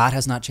 God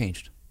has not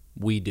changed.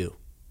 We do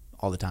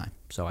all the time.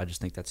 So I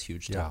just think that's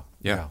huge too.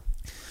 Yeah.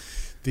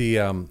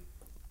 The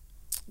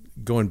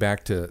going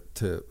back to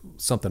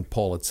something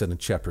Paul had said in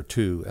chapter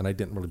 2, and I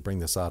didn't really bring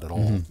this out at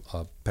all,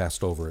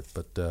 passed over it,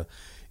 but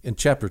in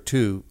chapter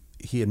 2,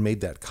 he had made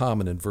that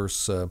comment in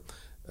verse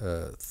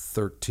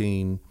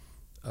 13,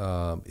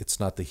 it's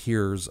not the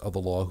hearers of the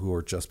law who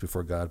are just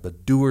before God,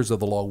 but doers of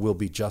the law will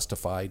be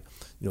justified.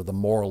 You know, the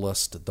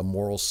moralist, the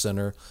moral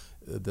sinner,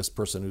 this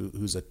person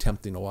who's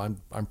attempting,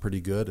 I'm pretty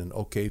good, and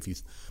okay, if you...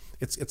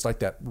 It's like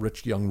that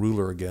rich young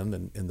ruler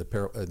again in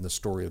the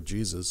story of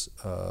Jesus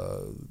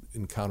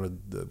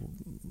encountered the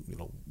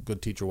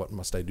good teacher, what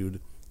must I do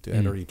to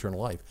enter eternal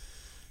life?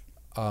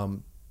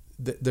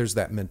 There's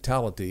that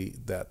mentality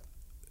that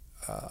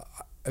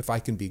if I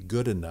can be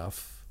good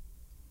enough,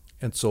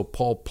 and so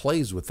Paul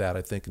plays with that.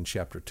 I think in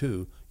chapter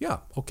 2,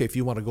 okay, if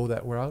you want to go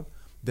that route,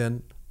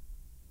 then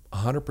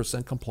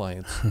 100%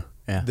 compliance.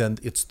 Then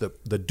it's the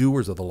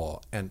doers of the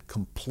law and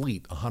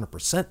complete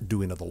 100%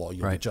 doing of the law.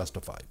 You'll be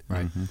justified.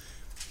 Right.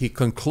 He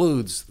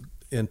concludes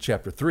in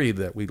chapter 3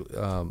 that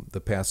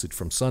the passage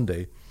from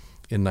Sunday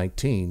in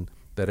 19,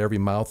 that every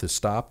mouth is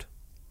stopped.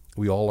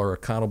 We all are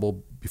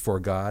accountable before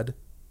God.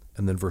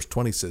 And then verse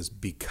 20 says,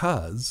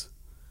 because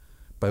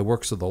by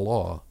works of the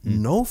law,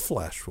 no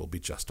flesh will be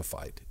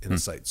justified in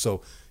His sight.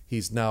 So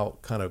he's now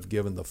kind of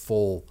given the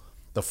full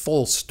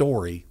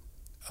story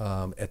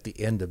at the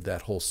end of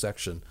that whole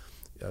section.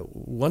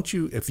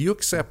 If you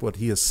accept what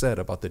he has said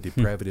about the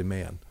depravity of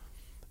man,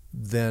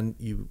 then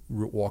you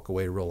walk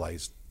away and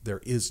realize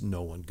there is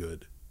no one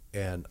good,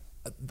 and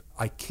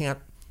I can't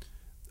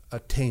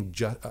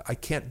I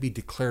can't be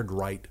declared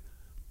right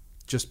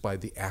just by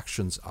the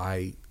actions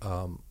I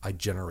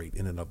generate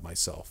in and of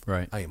myself.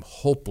 Right. I am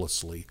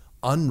hopelessly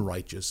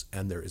unrighteous,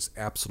 and there is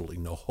absolutely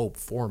no hope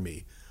for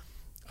me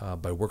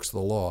by works of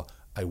the law.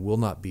 I will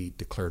not be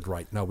declared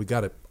right. Now, we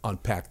got to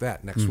unpack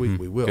that next week.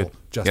 We will. Good.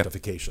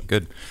 Justification. Yep.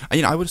 Good.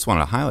 I just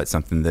want to highlight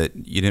something that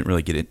you didn't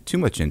really get too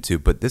much into,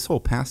 but this whole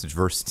passage,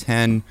 verse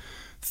 10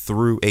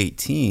 through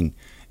 18,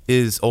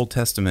 is Old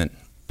Testament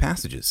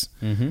passages.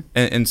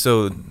 And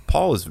so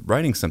Paul is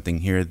writing something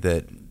here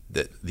that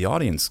the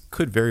audience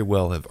could very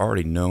well have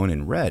already known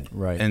and read.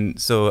 Right. And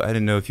so I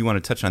didn't know if you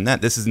want to touch on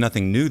that. This is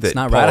nothing new that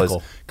Paul radical.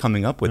 is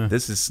coming up with.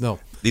 This is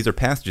These are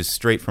passages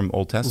straight from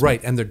Old Testament.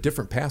 Right, and they're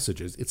different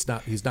passages. He's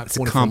not. It's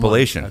a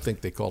compilation. I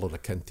think they call it a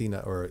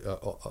cantina, or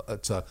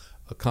it's a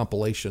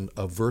compilation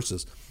of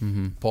verses.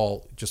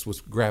 Paul just was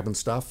grabbing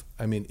stuff.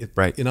 I mean,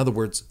 in other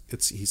words,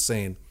 he's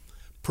saying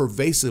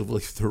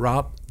pervasively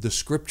throughout the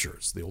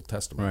Scriptures, the Old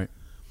Testament. Right.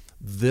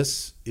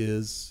 This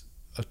is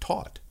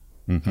taught.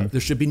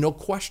 There should be no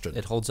question.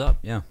 It holds up.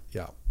 Yeah.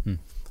 Yeah.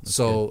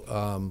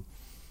 So.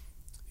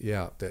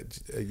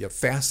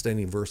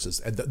 Fascinating verses,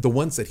 and the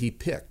ones that he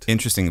picked.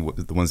 Interesting,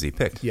 the ones that he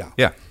picked. Yeah.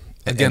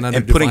 Again,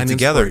 and putting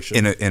together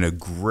in a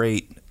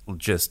great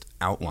just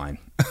outline,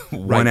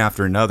 one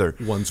after another.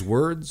 One's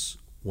words,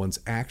 one's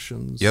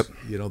actions. Yep.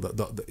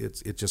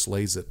 It just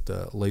lays it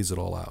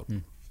all out.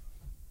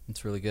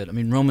 It's really good. I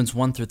mean, Romans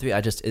 1 through 3.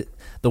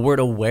 The word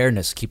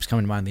awareness keeps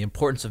coming to mind. The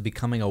importance of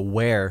becoming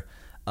aware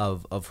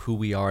of who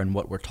we are and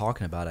what we're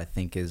talking about, I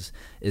think, is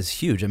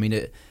huge. I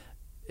mean,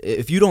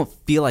 if you don't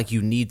feel like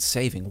you need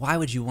saving, why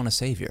would you want a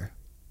savior?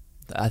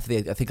 I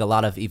think a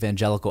lot of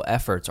evangelical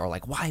efforts are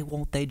like, why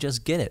won't they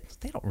just get it?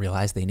 They don't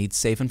realize they need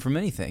saving from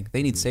anything.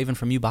 They need saving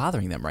from you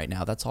bothering them right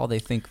now. That's all they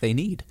think they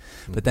need.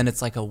 But then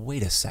it's like,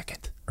 wait a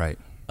second. Right.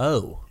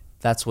 Oh,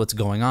 that's what's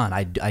going on.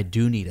 I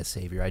do need a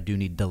savior. I do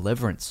need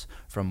deliverance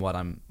from what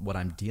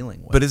I'm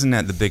dealing with. But isn't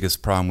that the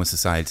biggest problem with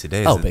society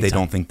today? Is that they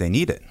don't think they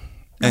need it.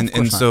 No,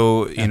 and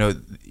so, you know,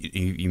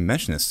 you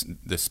mentioned this,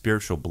 the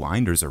spiritual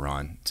blinders are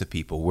on to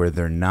people where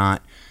they're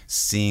not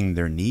seeing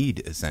their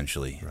need,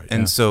 essentially. Right.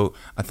 And so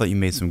I thought you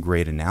made some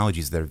great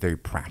analogies that are very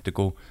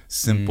practical,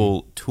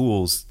 simple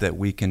tools that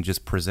we can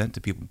just present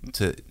to people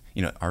to,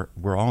 you know,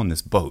 we're all in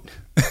this boat.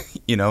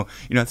 you know,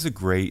 that's a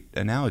great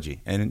analogy.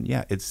 And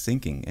yeah, it's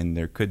sinking. And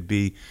there could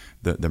be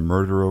the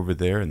murderer over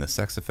there and the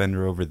sex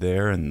offender over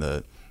there and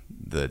the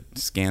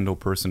scandal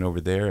person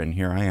over there, and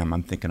here I am.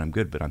 I'm thinking I'm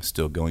good, but I'm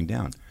still going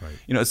down. Right.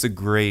 You know, it's a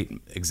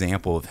great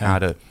example of how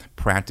to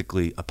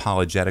practically,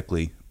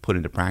 apologetically put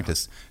into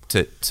practice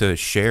to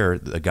share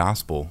the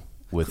gospel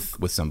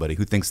with somebody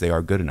who thinks they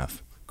are good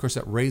enough. Of course,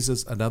 that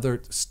raises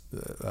another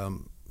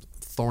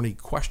thorny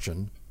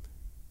question.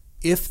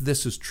 If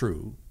this is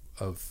true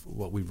of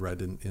what we've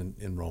read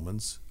in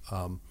Romans,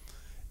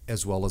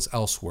 as well as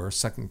elsewhere,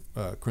 2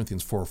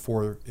 Corinthians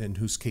 4:4, in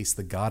whose case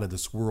the God of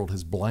this world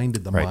has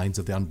blinded the minds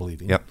of the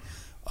unbelieving. Yep.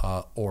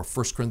 Or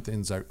 1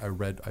 Corinthians, I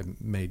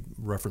made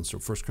reference to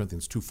 1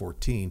 Corinthians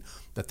 2:14,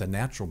 that the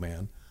natural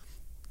man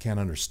can't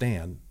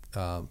understand.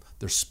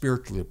 They're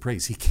spiritually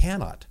appraised. He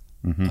cannot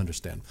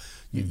understand.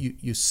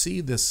 You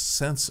see this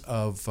sense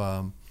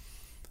of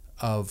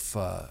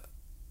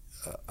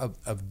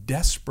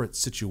desperate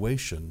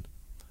situation.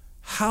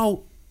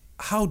 How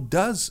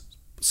does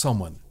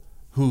someone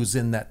who's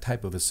in that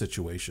type of a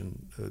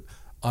situation,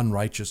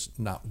 unrighteous,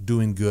 not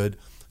doing good,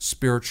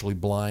 spiritually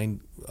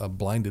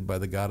blinded by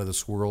the God of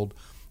this world,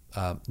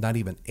 not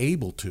even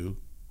able to,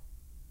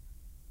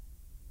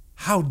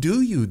 how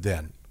do you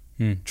then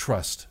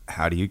trust?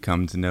 How do you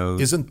come to know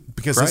Isn't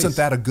Christ?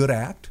 that a good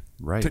act?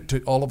 Right.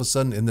 To all of a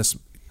sudden in this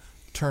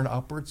turn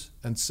upwards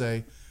and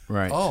say,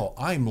 Right. oh,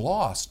 I'm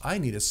lost. I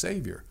need a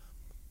Savior.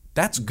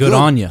 That's Good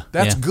on ya.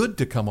 That's Yeah. good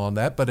to come on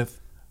that, but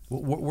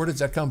where does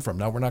that come from?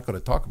 Now, we're not going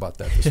to talk about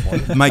that this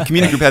morning. My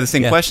community group had the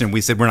same question. We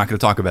said we're not going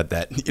to talk about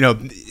that. You know,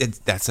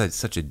 that's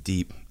such a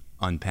deep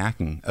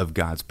unpacking of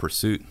God's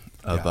pursuit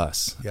of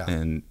us,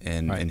 and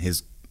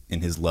His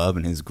love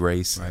and His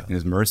grace and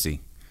His mercy.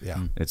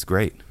 Yeah, it's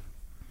great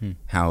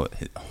how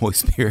Holy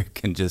Spirit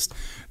can just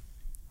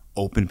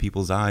open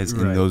people's eyes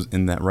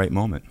in that right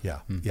moment. Yeah.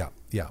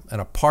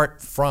 And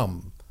apart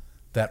from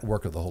that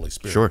work of the Holy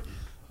Spirit, sure.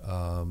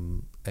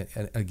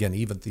 And again,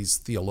 even these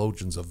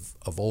theologians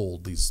of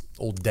old, these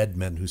old dead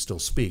men who still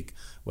speak,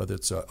 whether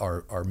it's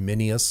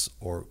Arminius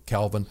or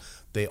Calvin,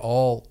 they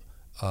all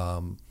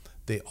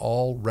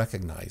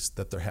recognize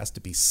that there has to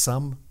be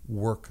some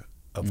work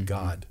of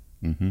God,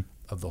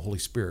 of the Holy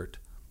Spirit,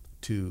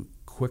 to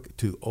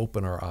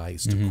open our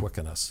eyes, to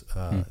quicken us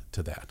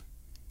to that,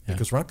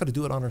 because we're not going to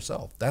do it on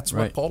ourselves. That's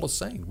what Paul is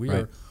saying.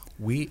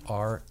 We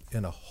are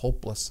in a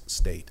hopeless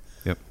state.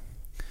 Yep.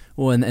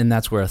 Well, and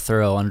that's where a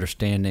thorough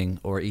understanding,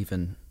 or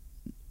even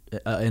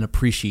an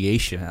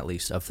appreciation, at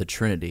least, of the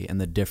Trinity and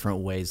the different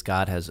ways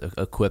God has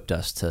equipped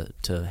us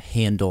to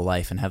handle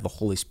life and have the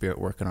Holy Spirit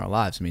work in our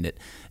lives. I mean,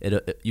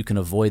 you can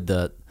avoid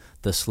the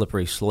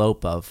slippery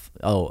slope of,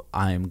 oh,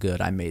 I am good,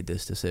 I made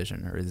this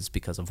decision, or it's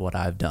because of what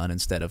I've done,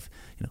 instead of,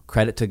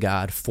 credit to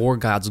God for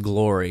God's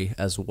glory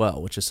as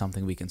well, which is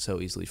something we can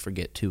so easily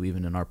forget too,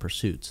 even in our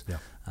pursuits. Yeah.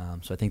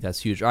 So I think that's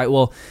huge. All right,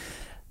 well,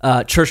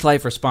 church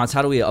life response,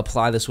 how do we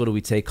apply this? What do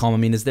we take home? I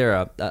mean, is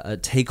there a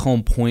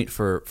take-home point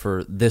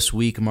for this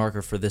week, Mark,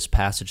 or for this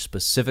passage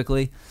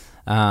specifically,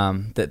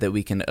 that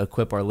we can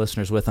equip our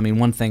listeners with? I mean,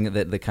 one thing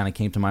that kind of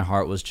came to my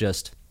heart was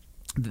just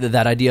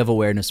that idea of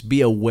awareness.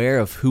 Be aware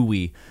of who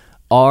we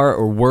are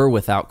or were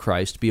without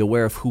Christ. Be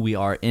aware of who we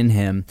are in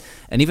Him,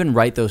 and even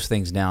write those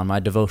things down. My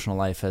devotional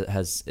life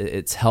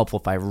it's helpful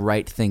if I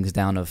write things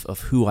down of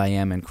who I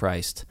am in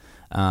Christ,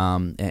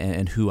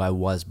 and who I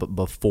was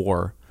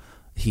before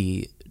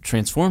He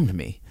transformed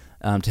me,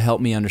 to help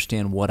me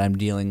understand what I'm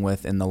dealing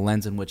with and the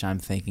lens in which I'm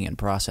thinking and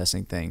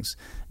processing things.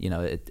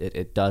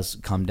 It does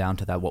come down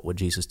to that, what would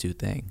Jesus do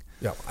thing.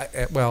 Yeah,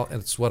 well,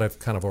 it's what I've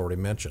kind of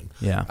already mentioned.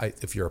 Yeah.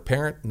 If you're a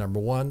parent, number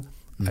one,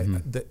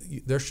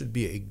 there should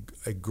be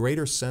a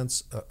greater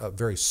sense, a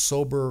very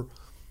sober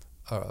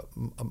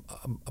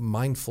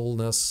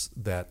mindfulness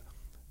that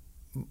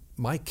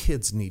my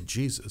kids need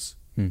Jesus,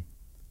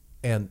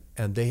 and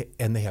they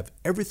have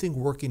everything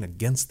working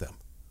against them.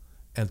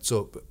 And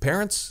so,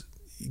 parents,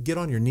 get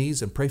on your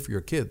knees and pray for your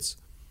kids,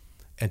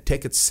 and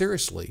take it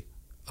seriously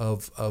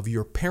of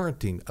your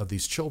parenting of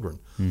these children.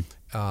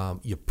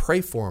 You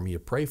pray for them.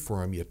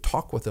 You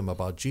talk with them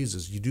about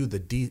Jesus. You do the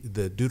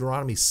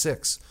Deuteronomy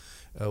 6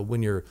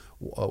 when you're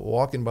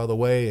walking by the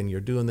way and you're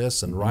doing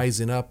this and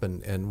rising up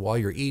and while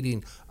you're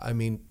eating. I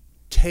mean,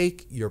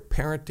 take your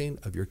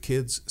parenting of your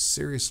kids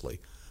seriously,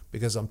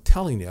 because I'm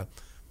telling you,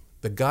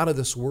 the God of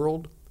this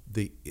world,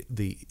 the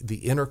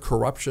inner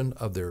corruption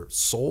of their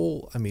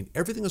soul, I mean,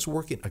 everything is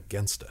working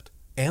against it.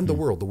 And the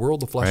world,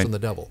 the flesh, and the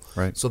devil.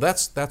 Right. So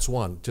that's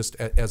one, just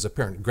as a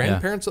parent.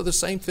 Grandparents are the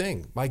same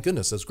thing. My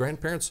goodness, as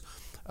grandparents,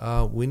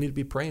 we need to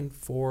be praying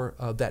for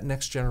that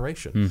next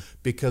generation,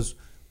 because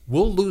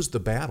we'll lose the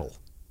battle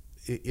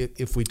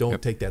if we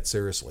don't take that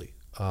seriously.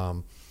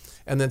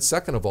 And then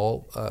second of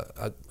all,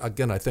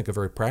 again, I think a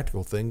very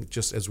practical thing,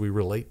 just as we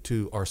relate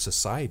to our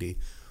society,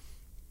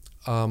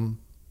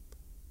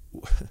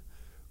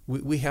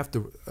 we have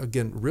to,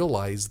 again,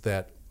 realize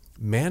that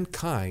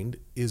mankind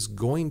is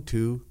going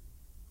to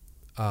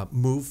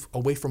move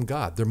away from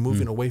God. They're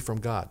moving away from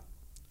God.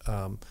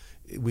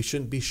 We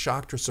shouldn't be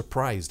shocked or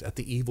surprised at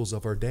the evils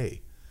of our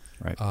day.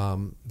 Right.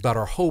 But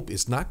our hope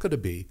is not going to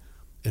be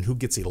in who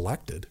gets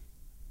elected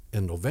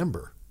in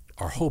November.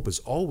 Our hope is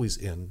always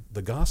in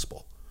the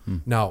gospel.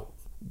 Now,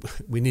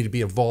 we need to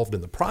be involved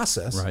in the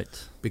process, right?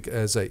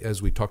 Because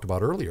as we talked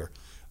about earlier.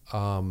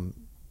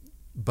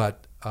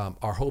 But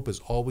our hope is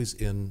always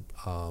in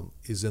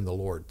the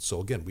Lord.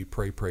 So again, we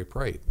pray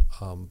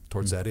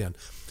towards that end.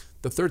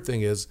 The third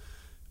thing is,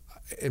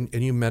 and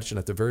you mentioned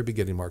at the very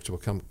beginning, Mark, so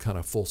we'll come kind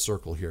of full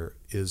circle here,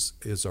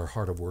 is our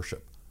heart of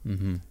worship.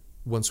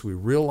 Once we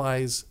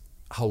realize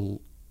how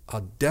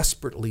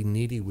desperately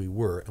needy we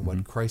were and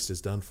what Christ has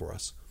done for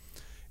us,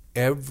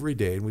 every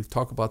day, and we've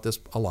talked about this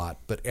a lot,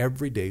 but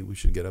every day we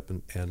should get up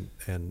and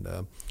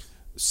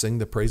sing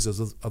the praises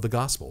of the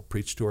gospel,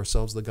 preach to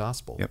ourselves the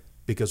gospel. Yep.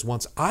 Because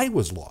once I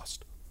was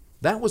lost,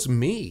 that was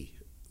me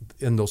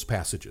in those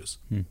passages.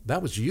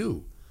 That was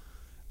you.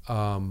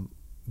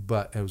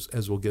 But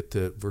as we'll get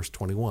to verse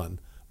 21,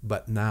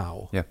 but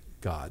now,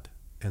 God.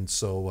 And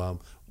so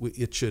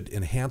it should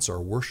enhance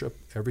our worship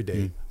every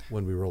day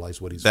when we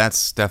realize what he's doing.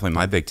 That's definitely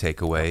my big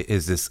takeaway,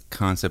 is this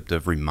concept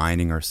of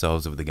reminding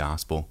ourselves of the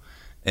gospel,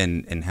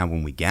 and how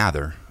when we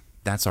gather,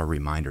 that's our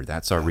reminder.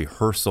 That's our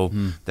rehearsal.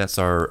 That's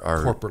our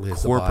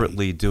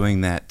corporately doing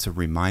that to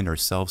remind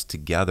ourselves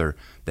together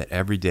that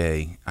every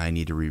day I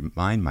need to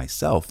remind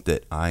myself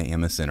that I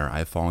am a sinner. I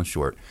have fallen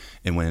short.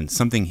 And when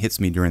something hits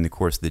me during the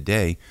course of the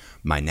day,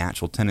 my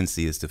natural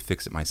tendency is to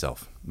fix it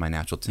myself. My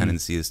natural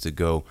tendency is to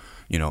go,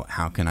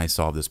 how can I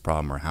solve this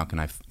problem, or how can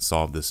I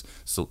solve this,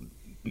 so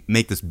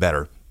make this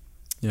better,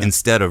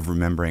 instead of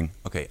remembering,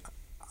 okay,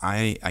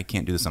 I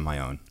can't do this on my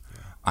own.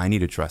 I need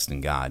to trust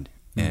in God.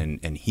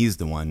 And he's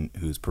the one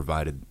who's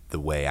provided the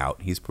way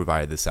out. He's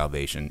provided the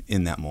salvation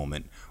in that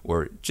moment,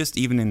 or just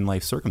even in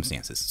life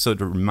circumstances. So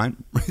to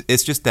remind,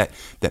 it's just that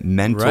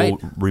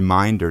mental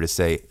reminder to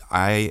say,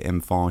 I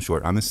am fallen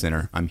short. I'm a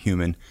sinner. I'm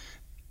human.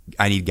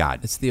 I need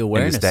God. It's the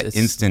awareness. And it's that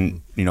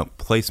instant,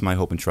 place my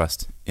hope and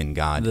trust in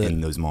God in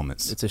those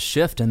moments. It's a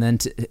shift, and then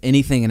to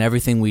anything and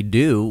everything we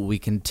do, we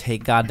can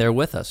take God there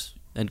with us.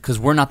 And because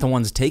we're not the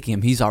ones taking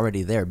him, he's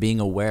already there. Being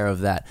aware of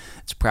that,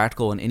 it's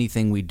practical in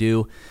anything we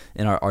do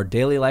in our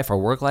daily life, our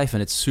work life,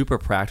 and it's super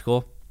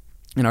practical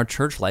in our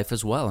church life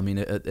as well. I mean,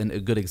 a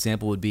good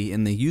example would be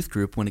in the youth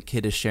group when a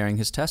kid is sharing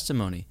his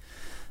testimony.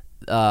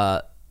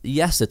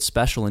 Yes, it's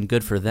special and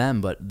good for them,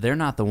 but they're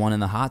not the one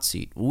in the hot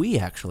seat. We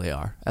actually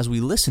are. As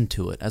we listen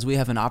to it, as we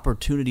have an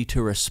opportunity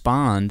to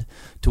respond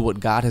to what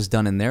God has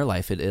done in their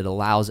life, it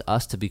allows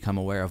us to become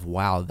aware of,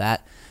 wow,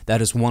 that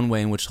is one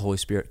way in which the Holy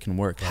Spirit can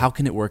work. Right. How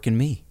can it work in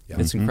me? Yeah.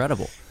 It's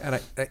incredible. And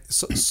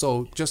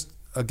so just,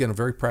 again, a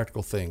very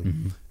practical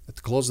thing. At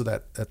the close of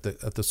that, at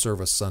the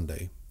service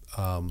Sunday,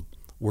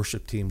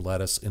 worship team led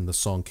us in the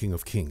song King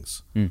of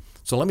Kings.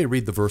 So let me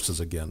read the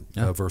verses again.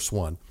 Verse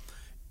 1.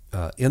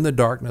 In the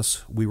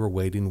darkness we were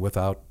waiting,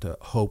 without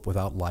hope,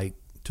 without light,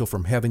 till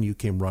from heaven you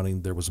came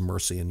running. There was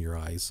mercy in your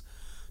eyes.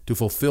 To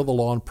fulfill the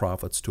law and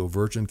prophets, to a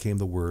virgin came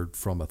the word,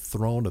 from a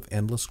throne of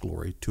endless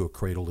glory to a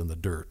cradle in the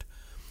dirt.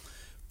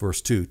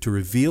 Verse 2, to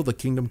reveal the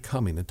kingdom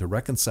coming and to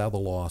reconcile the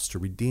lost, to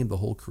redeem the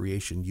whole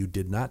creation, you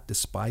did not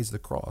despise the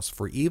cross,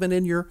 for even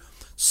in your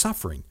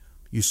suffering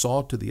you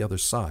saw to the other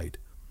side,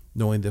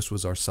 knowing this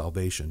was our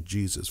salvation,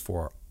 Jesus,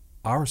 for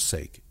our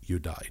sake you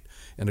died.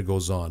 And it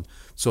goes on.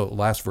 So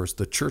last verse,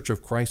 the church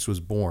of Christ was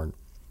born.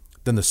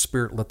 Then the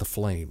Spirit lit the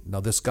flame. Now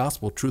this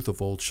gospel truth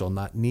of old shall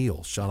not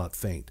kneel, shall not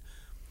faint.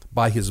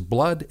 By his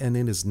blood and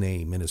in his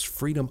name, in his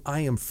freedom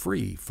I am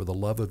free, for the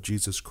love of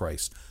Jesus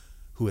Christ,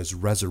 who has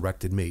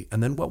resurrected me.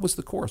 And then what was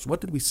the chorus?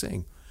 What did we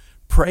sing?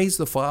 Praise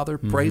the Father,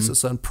 praise the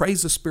Son,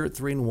 praise the Spirit,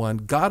 3 in 1,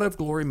 God of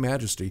glory,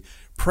 majesty,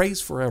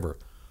 praise forever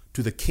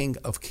to the King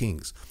of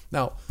Kings.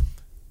 Now,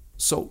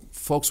 so,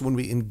 folks, when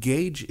we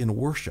engage in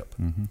worship,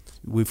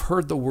 we've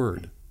heard the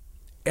word.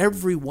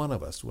 Every one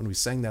of us, when we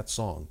sang that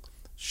song,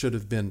 should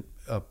have been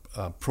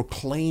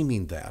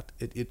proclaiming that.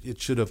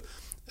 It should have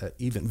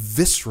even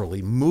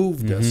viscerally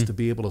moved us to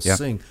be able to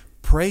sing,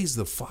 praise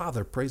the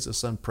Father, praise the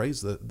Son, praise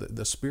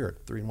the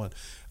Spirit, 3 in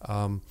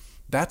 1.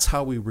 That's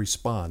how we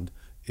respond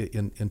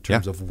in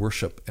terms of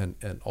worship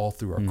and all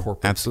through our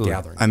corporate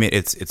gathering. I mean,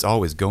 it's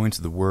always going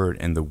to the Word,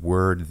 and the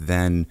Word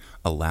then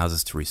allows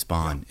us to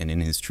respond. And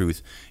in His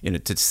truth,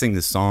 to sing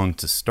the song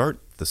to start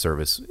the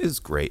service is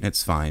great and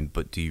it's fine,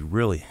 but do you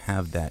really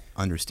have that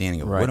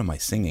understanding of what am I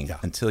singing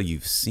until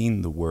you've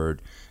seen the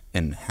Word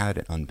and had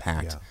it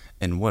unpacked?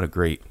 And what a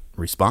great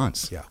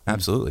response! Yeah,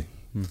 absolutely.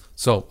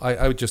 So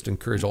I would just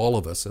encourage all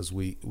of us as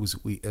we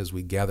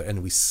gather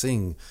and we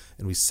sing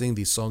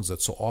these songs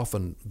that so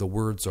often the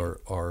words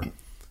are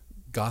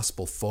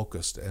gospel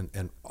focused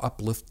and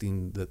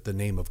uplifting the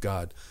name of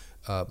God.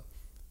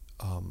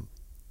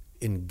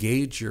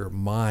 engage your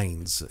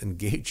minds,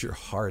 engage your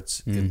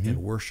hearts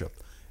in worship,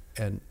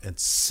 and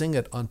sing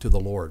it unto the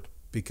Lord,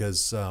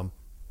 because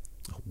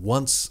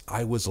once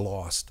I was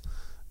lost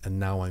and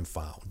now I'm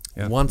found.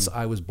 Yeah. Once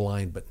I was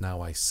blind, but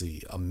now I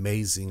see.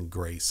 Amazing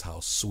grace,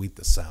 how sweet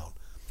the sound.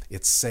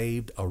 It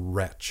saved a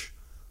wretch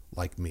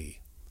like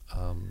me.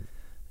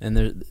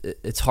 And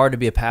it's hard to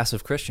be a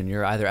passive Christian.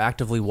 You're either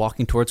actively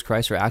walking towards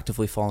Christ or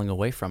actively falling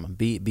away from Him.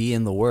 Be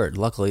in the Word.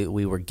 Luckily,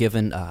 we were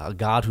given a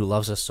God who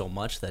loves us so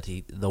much that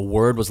the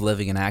Word was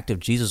living and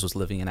active. Jesus was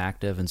living and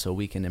active, and so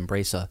we can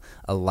embrace a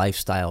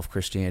lifestyle of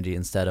Christianity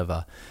instead of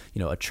a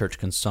church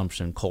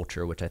consumption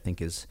culture, which I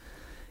think is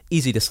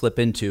easy to slip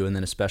into. And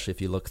then especially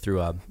if you look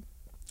through a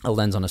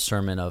lens on a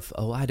sermon of,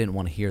 I didn't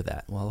want to hear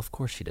that. Well, of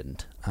course you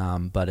didn't.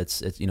 But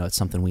it's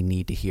something we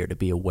need to hear, to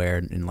be aware,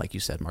 and like you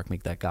said, Mark,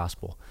 make that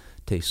gospel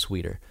taste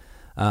sweeter.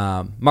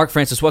 Mark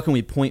Francis, what can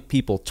we point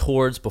people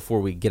towards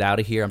before we get out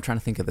of here? I'm trying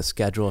to think of the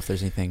schedule, if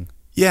there's anything.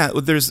 Yeah,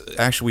 well, there's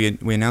actually,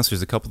 we announced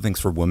there's a couple things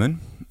for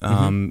women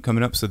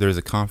coming up. So there's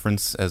a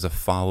conference as a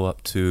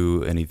follow-up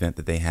to an event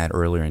that they had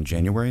earlier in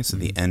January, so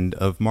the end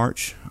of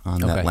March, on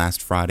that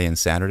last Friday and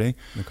Saturday.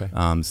 Okay.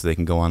 So they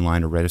can go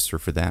online to register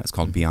for that. It's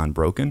called Beyond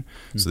Broken.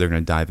 So they're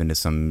going to dive into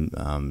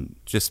some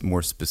just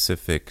more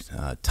specific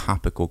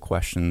topical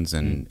questions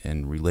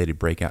and related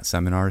breakout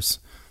seminars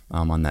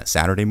on that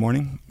Saturday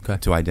morning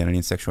to identity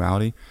and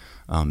sexuality.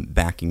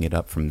 Backing it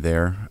up from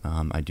there,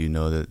 I do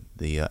know that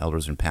the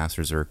elders and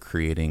pastors are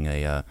creating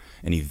an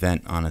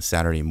event on a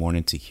Saturday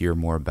morning to hear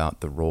more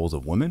about the roles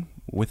of women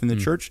within the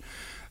church.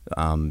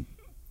 Not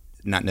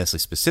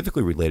necessarily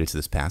specifically related to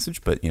this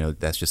passage, but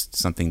that's just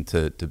something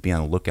to be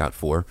on the lookout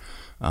for,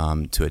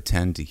 to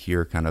attend, to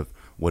hear kind of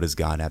what does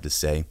God have to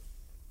say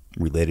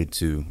related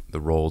to the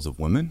roles of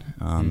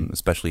women,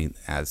 especially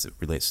as it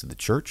relates to the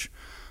church.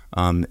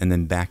 And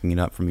then backing it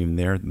up from even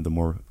there, the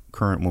more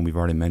current one we've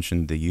already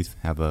mentioned, the youth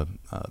have a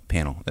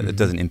panel. It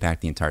doesn't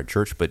impact the entire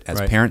church, but as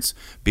parents,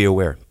 be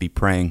aware, be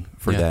praying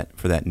for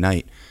that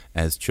night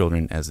as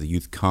children, as the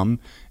youth come,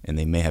 and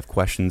they may have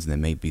questions and there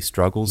may be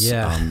struggles.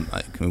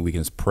 We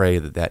can just pray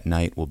that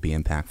night will be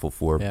impactful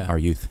for our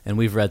youth. And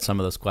we've read some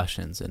of those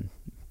questions, and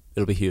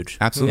it'll be huge.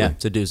 Absolutely. Yeah,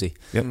 it's a doozy.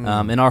 Yep.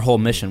 And our whole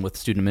mission with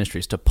Student Ministry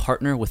is to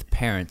partner with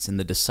parents in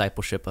the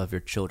discipleship of your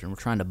children. We're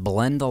trying to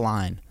blend the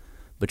line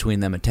between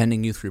them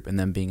attending youth group and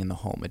them being in the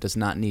home. They do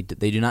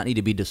not need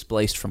to be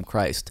displaced from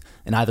Christ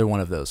in either one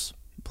of those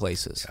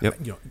places. Yep.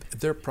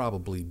 They're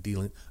probably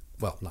dealing,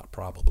 not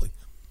probably,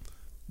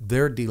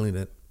 they're dealing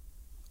it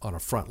on a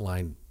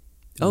frontline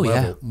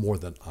level more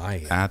than I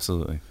am.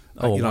 Absolutely.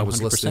 I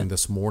was listening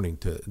this morning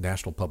to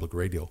National Public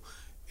Radio,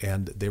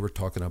 and they were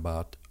talking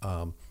about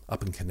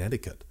up in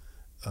Connecticut,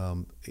 a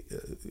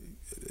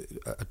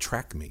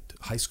track meet,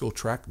 high school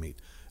track meet,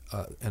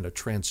 and a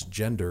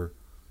transgender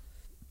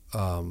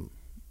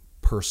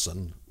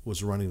person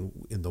was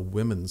running in the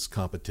women's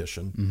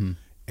competition,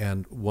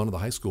 and one of the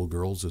high school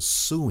girls is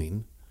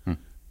suing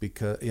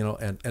because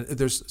and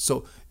there's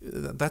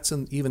that's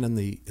even in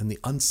the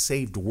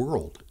unsaved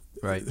world,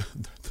 right?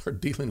 They're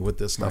dealing with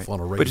this stuff on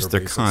a regular basis. But just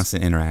their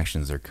constant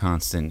interactions, their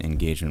constant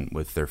engagement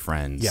with their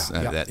friends.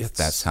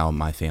 That's how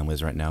my family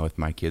is right now with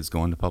my kids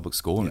going to public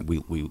school, and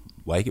we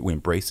like it, we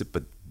embrace it,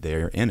 but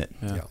they're in it,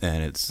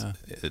 and it's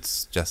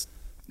just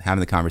having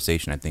the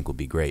conversation, I think, will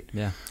be great.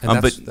 Yeah,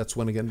 and that's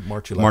when again?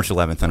 March 11th. March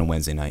 11th on a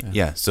Wednesday night.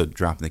 Yeah, so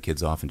dropping the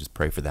kids off and just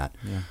pray for that.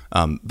 Yeah.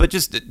 But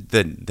just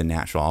the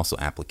natural also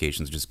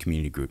applications, just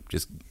community group.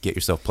 Just get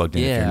yourself plugged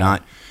in. If you're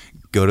not,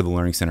 go to the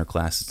Learning Center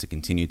classes to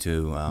continue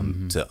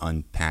to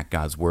unpack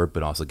God's Word,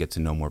 but also get to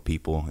know more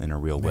people in a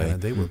real way.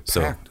 They were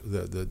packed.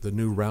 The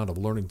new round of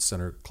Learning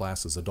Center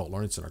classes, adult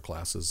Learning Center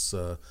classes,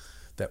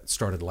 that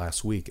started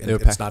last week, and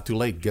it's not too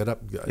late. Get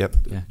up,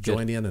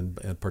 join in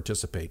and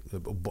participate.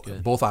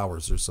 Both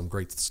hours, there's some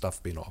great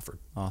stuff being offered.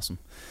 Awesome.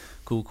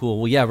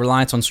 Cool. Well,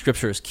 reliance on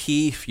Scripture is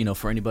key,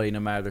 for anybody, no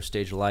matter their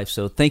stage of life.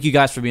 So thank you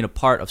guys for being a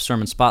part of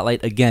Sermon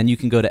Spotlight. Again, you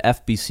can go to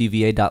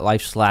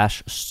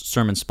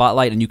fbcva.life/Sermon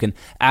Spotlight, and you can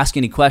ask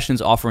any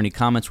questions, offer any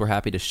comments. We're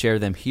happy to share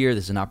them here.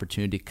 There's an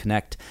opportunity to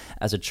connect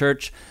as a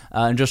church.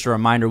 And just a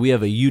reminder, we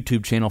have a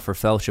YouTube channel for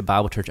Fellowship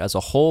Bible Church as a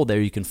whole. There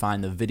you can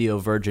find the video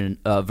version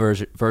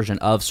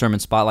of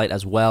Sermon Spotlight,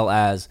 as well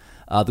as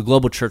the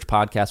Global Church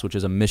Podcast, which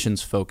is a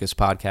missions-focused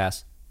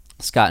podcast.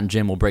 Scott and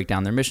Jim will break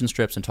down their mission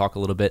trips and talk a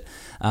little bit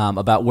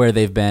about where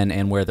they've been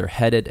and where they're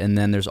headed. And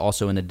then there's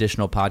also an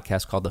additional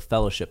podcast called the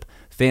Fellowship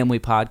Family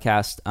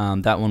Podcast.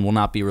 That one will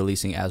not be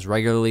releasing as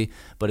regularly,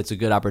 but it's a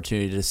good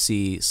opportunity to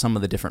see some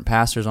of the different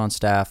pastors on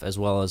staff, as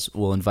well as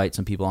we'll invite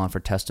some people on for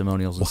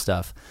testimonials and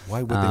stuff.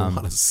 Why would they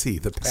want to see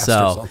the pastors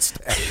on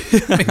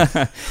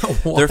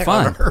staff? They're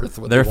fun.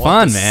 They're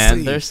fun,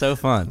 man. They're so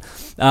fun.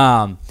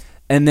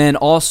 And then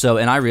also,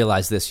 and I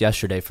realized this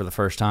yesterday for the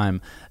first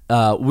time,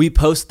 we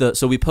post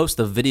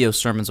the video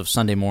sermons of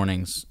Sunday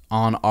mornings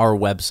on our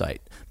website.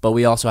 but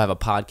we also have a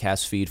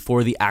podcast feed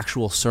for the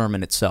actual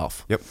sermon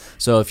itself. Yep.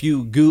 So if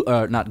you go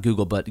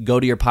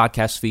to your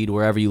podcast feed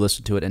wherever you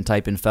listen to it and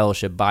type in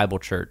Fellowship Bible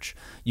Church,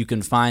 you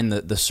can find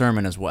the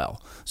sermon as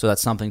well. So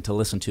that's something to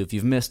listen to if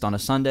you've missed on a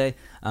Sunday.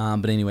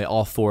 But anyway,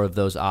 all 4 of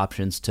those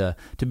options to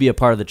be a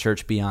part of the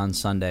church beyond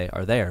Sunday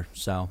are there.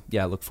 So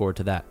yeah, look forward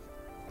to that.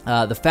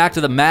 The fact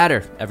of the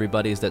matter,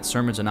 everybody, is that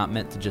sermons are not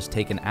meant to just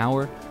take an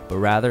hour, but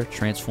rather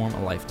transform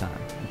a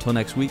lifetime. Until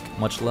next week,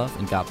 much love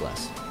and God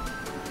bless.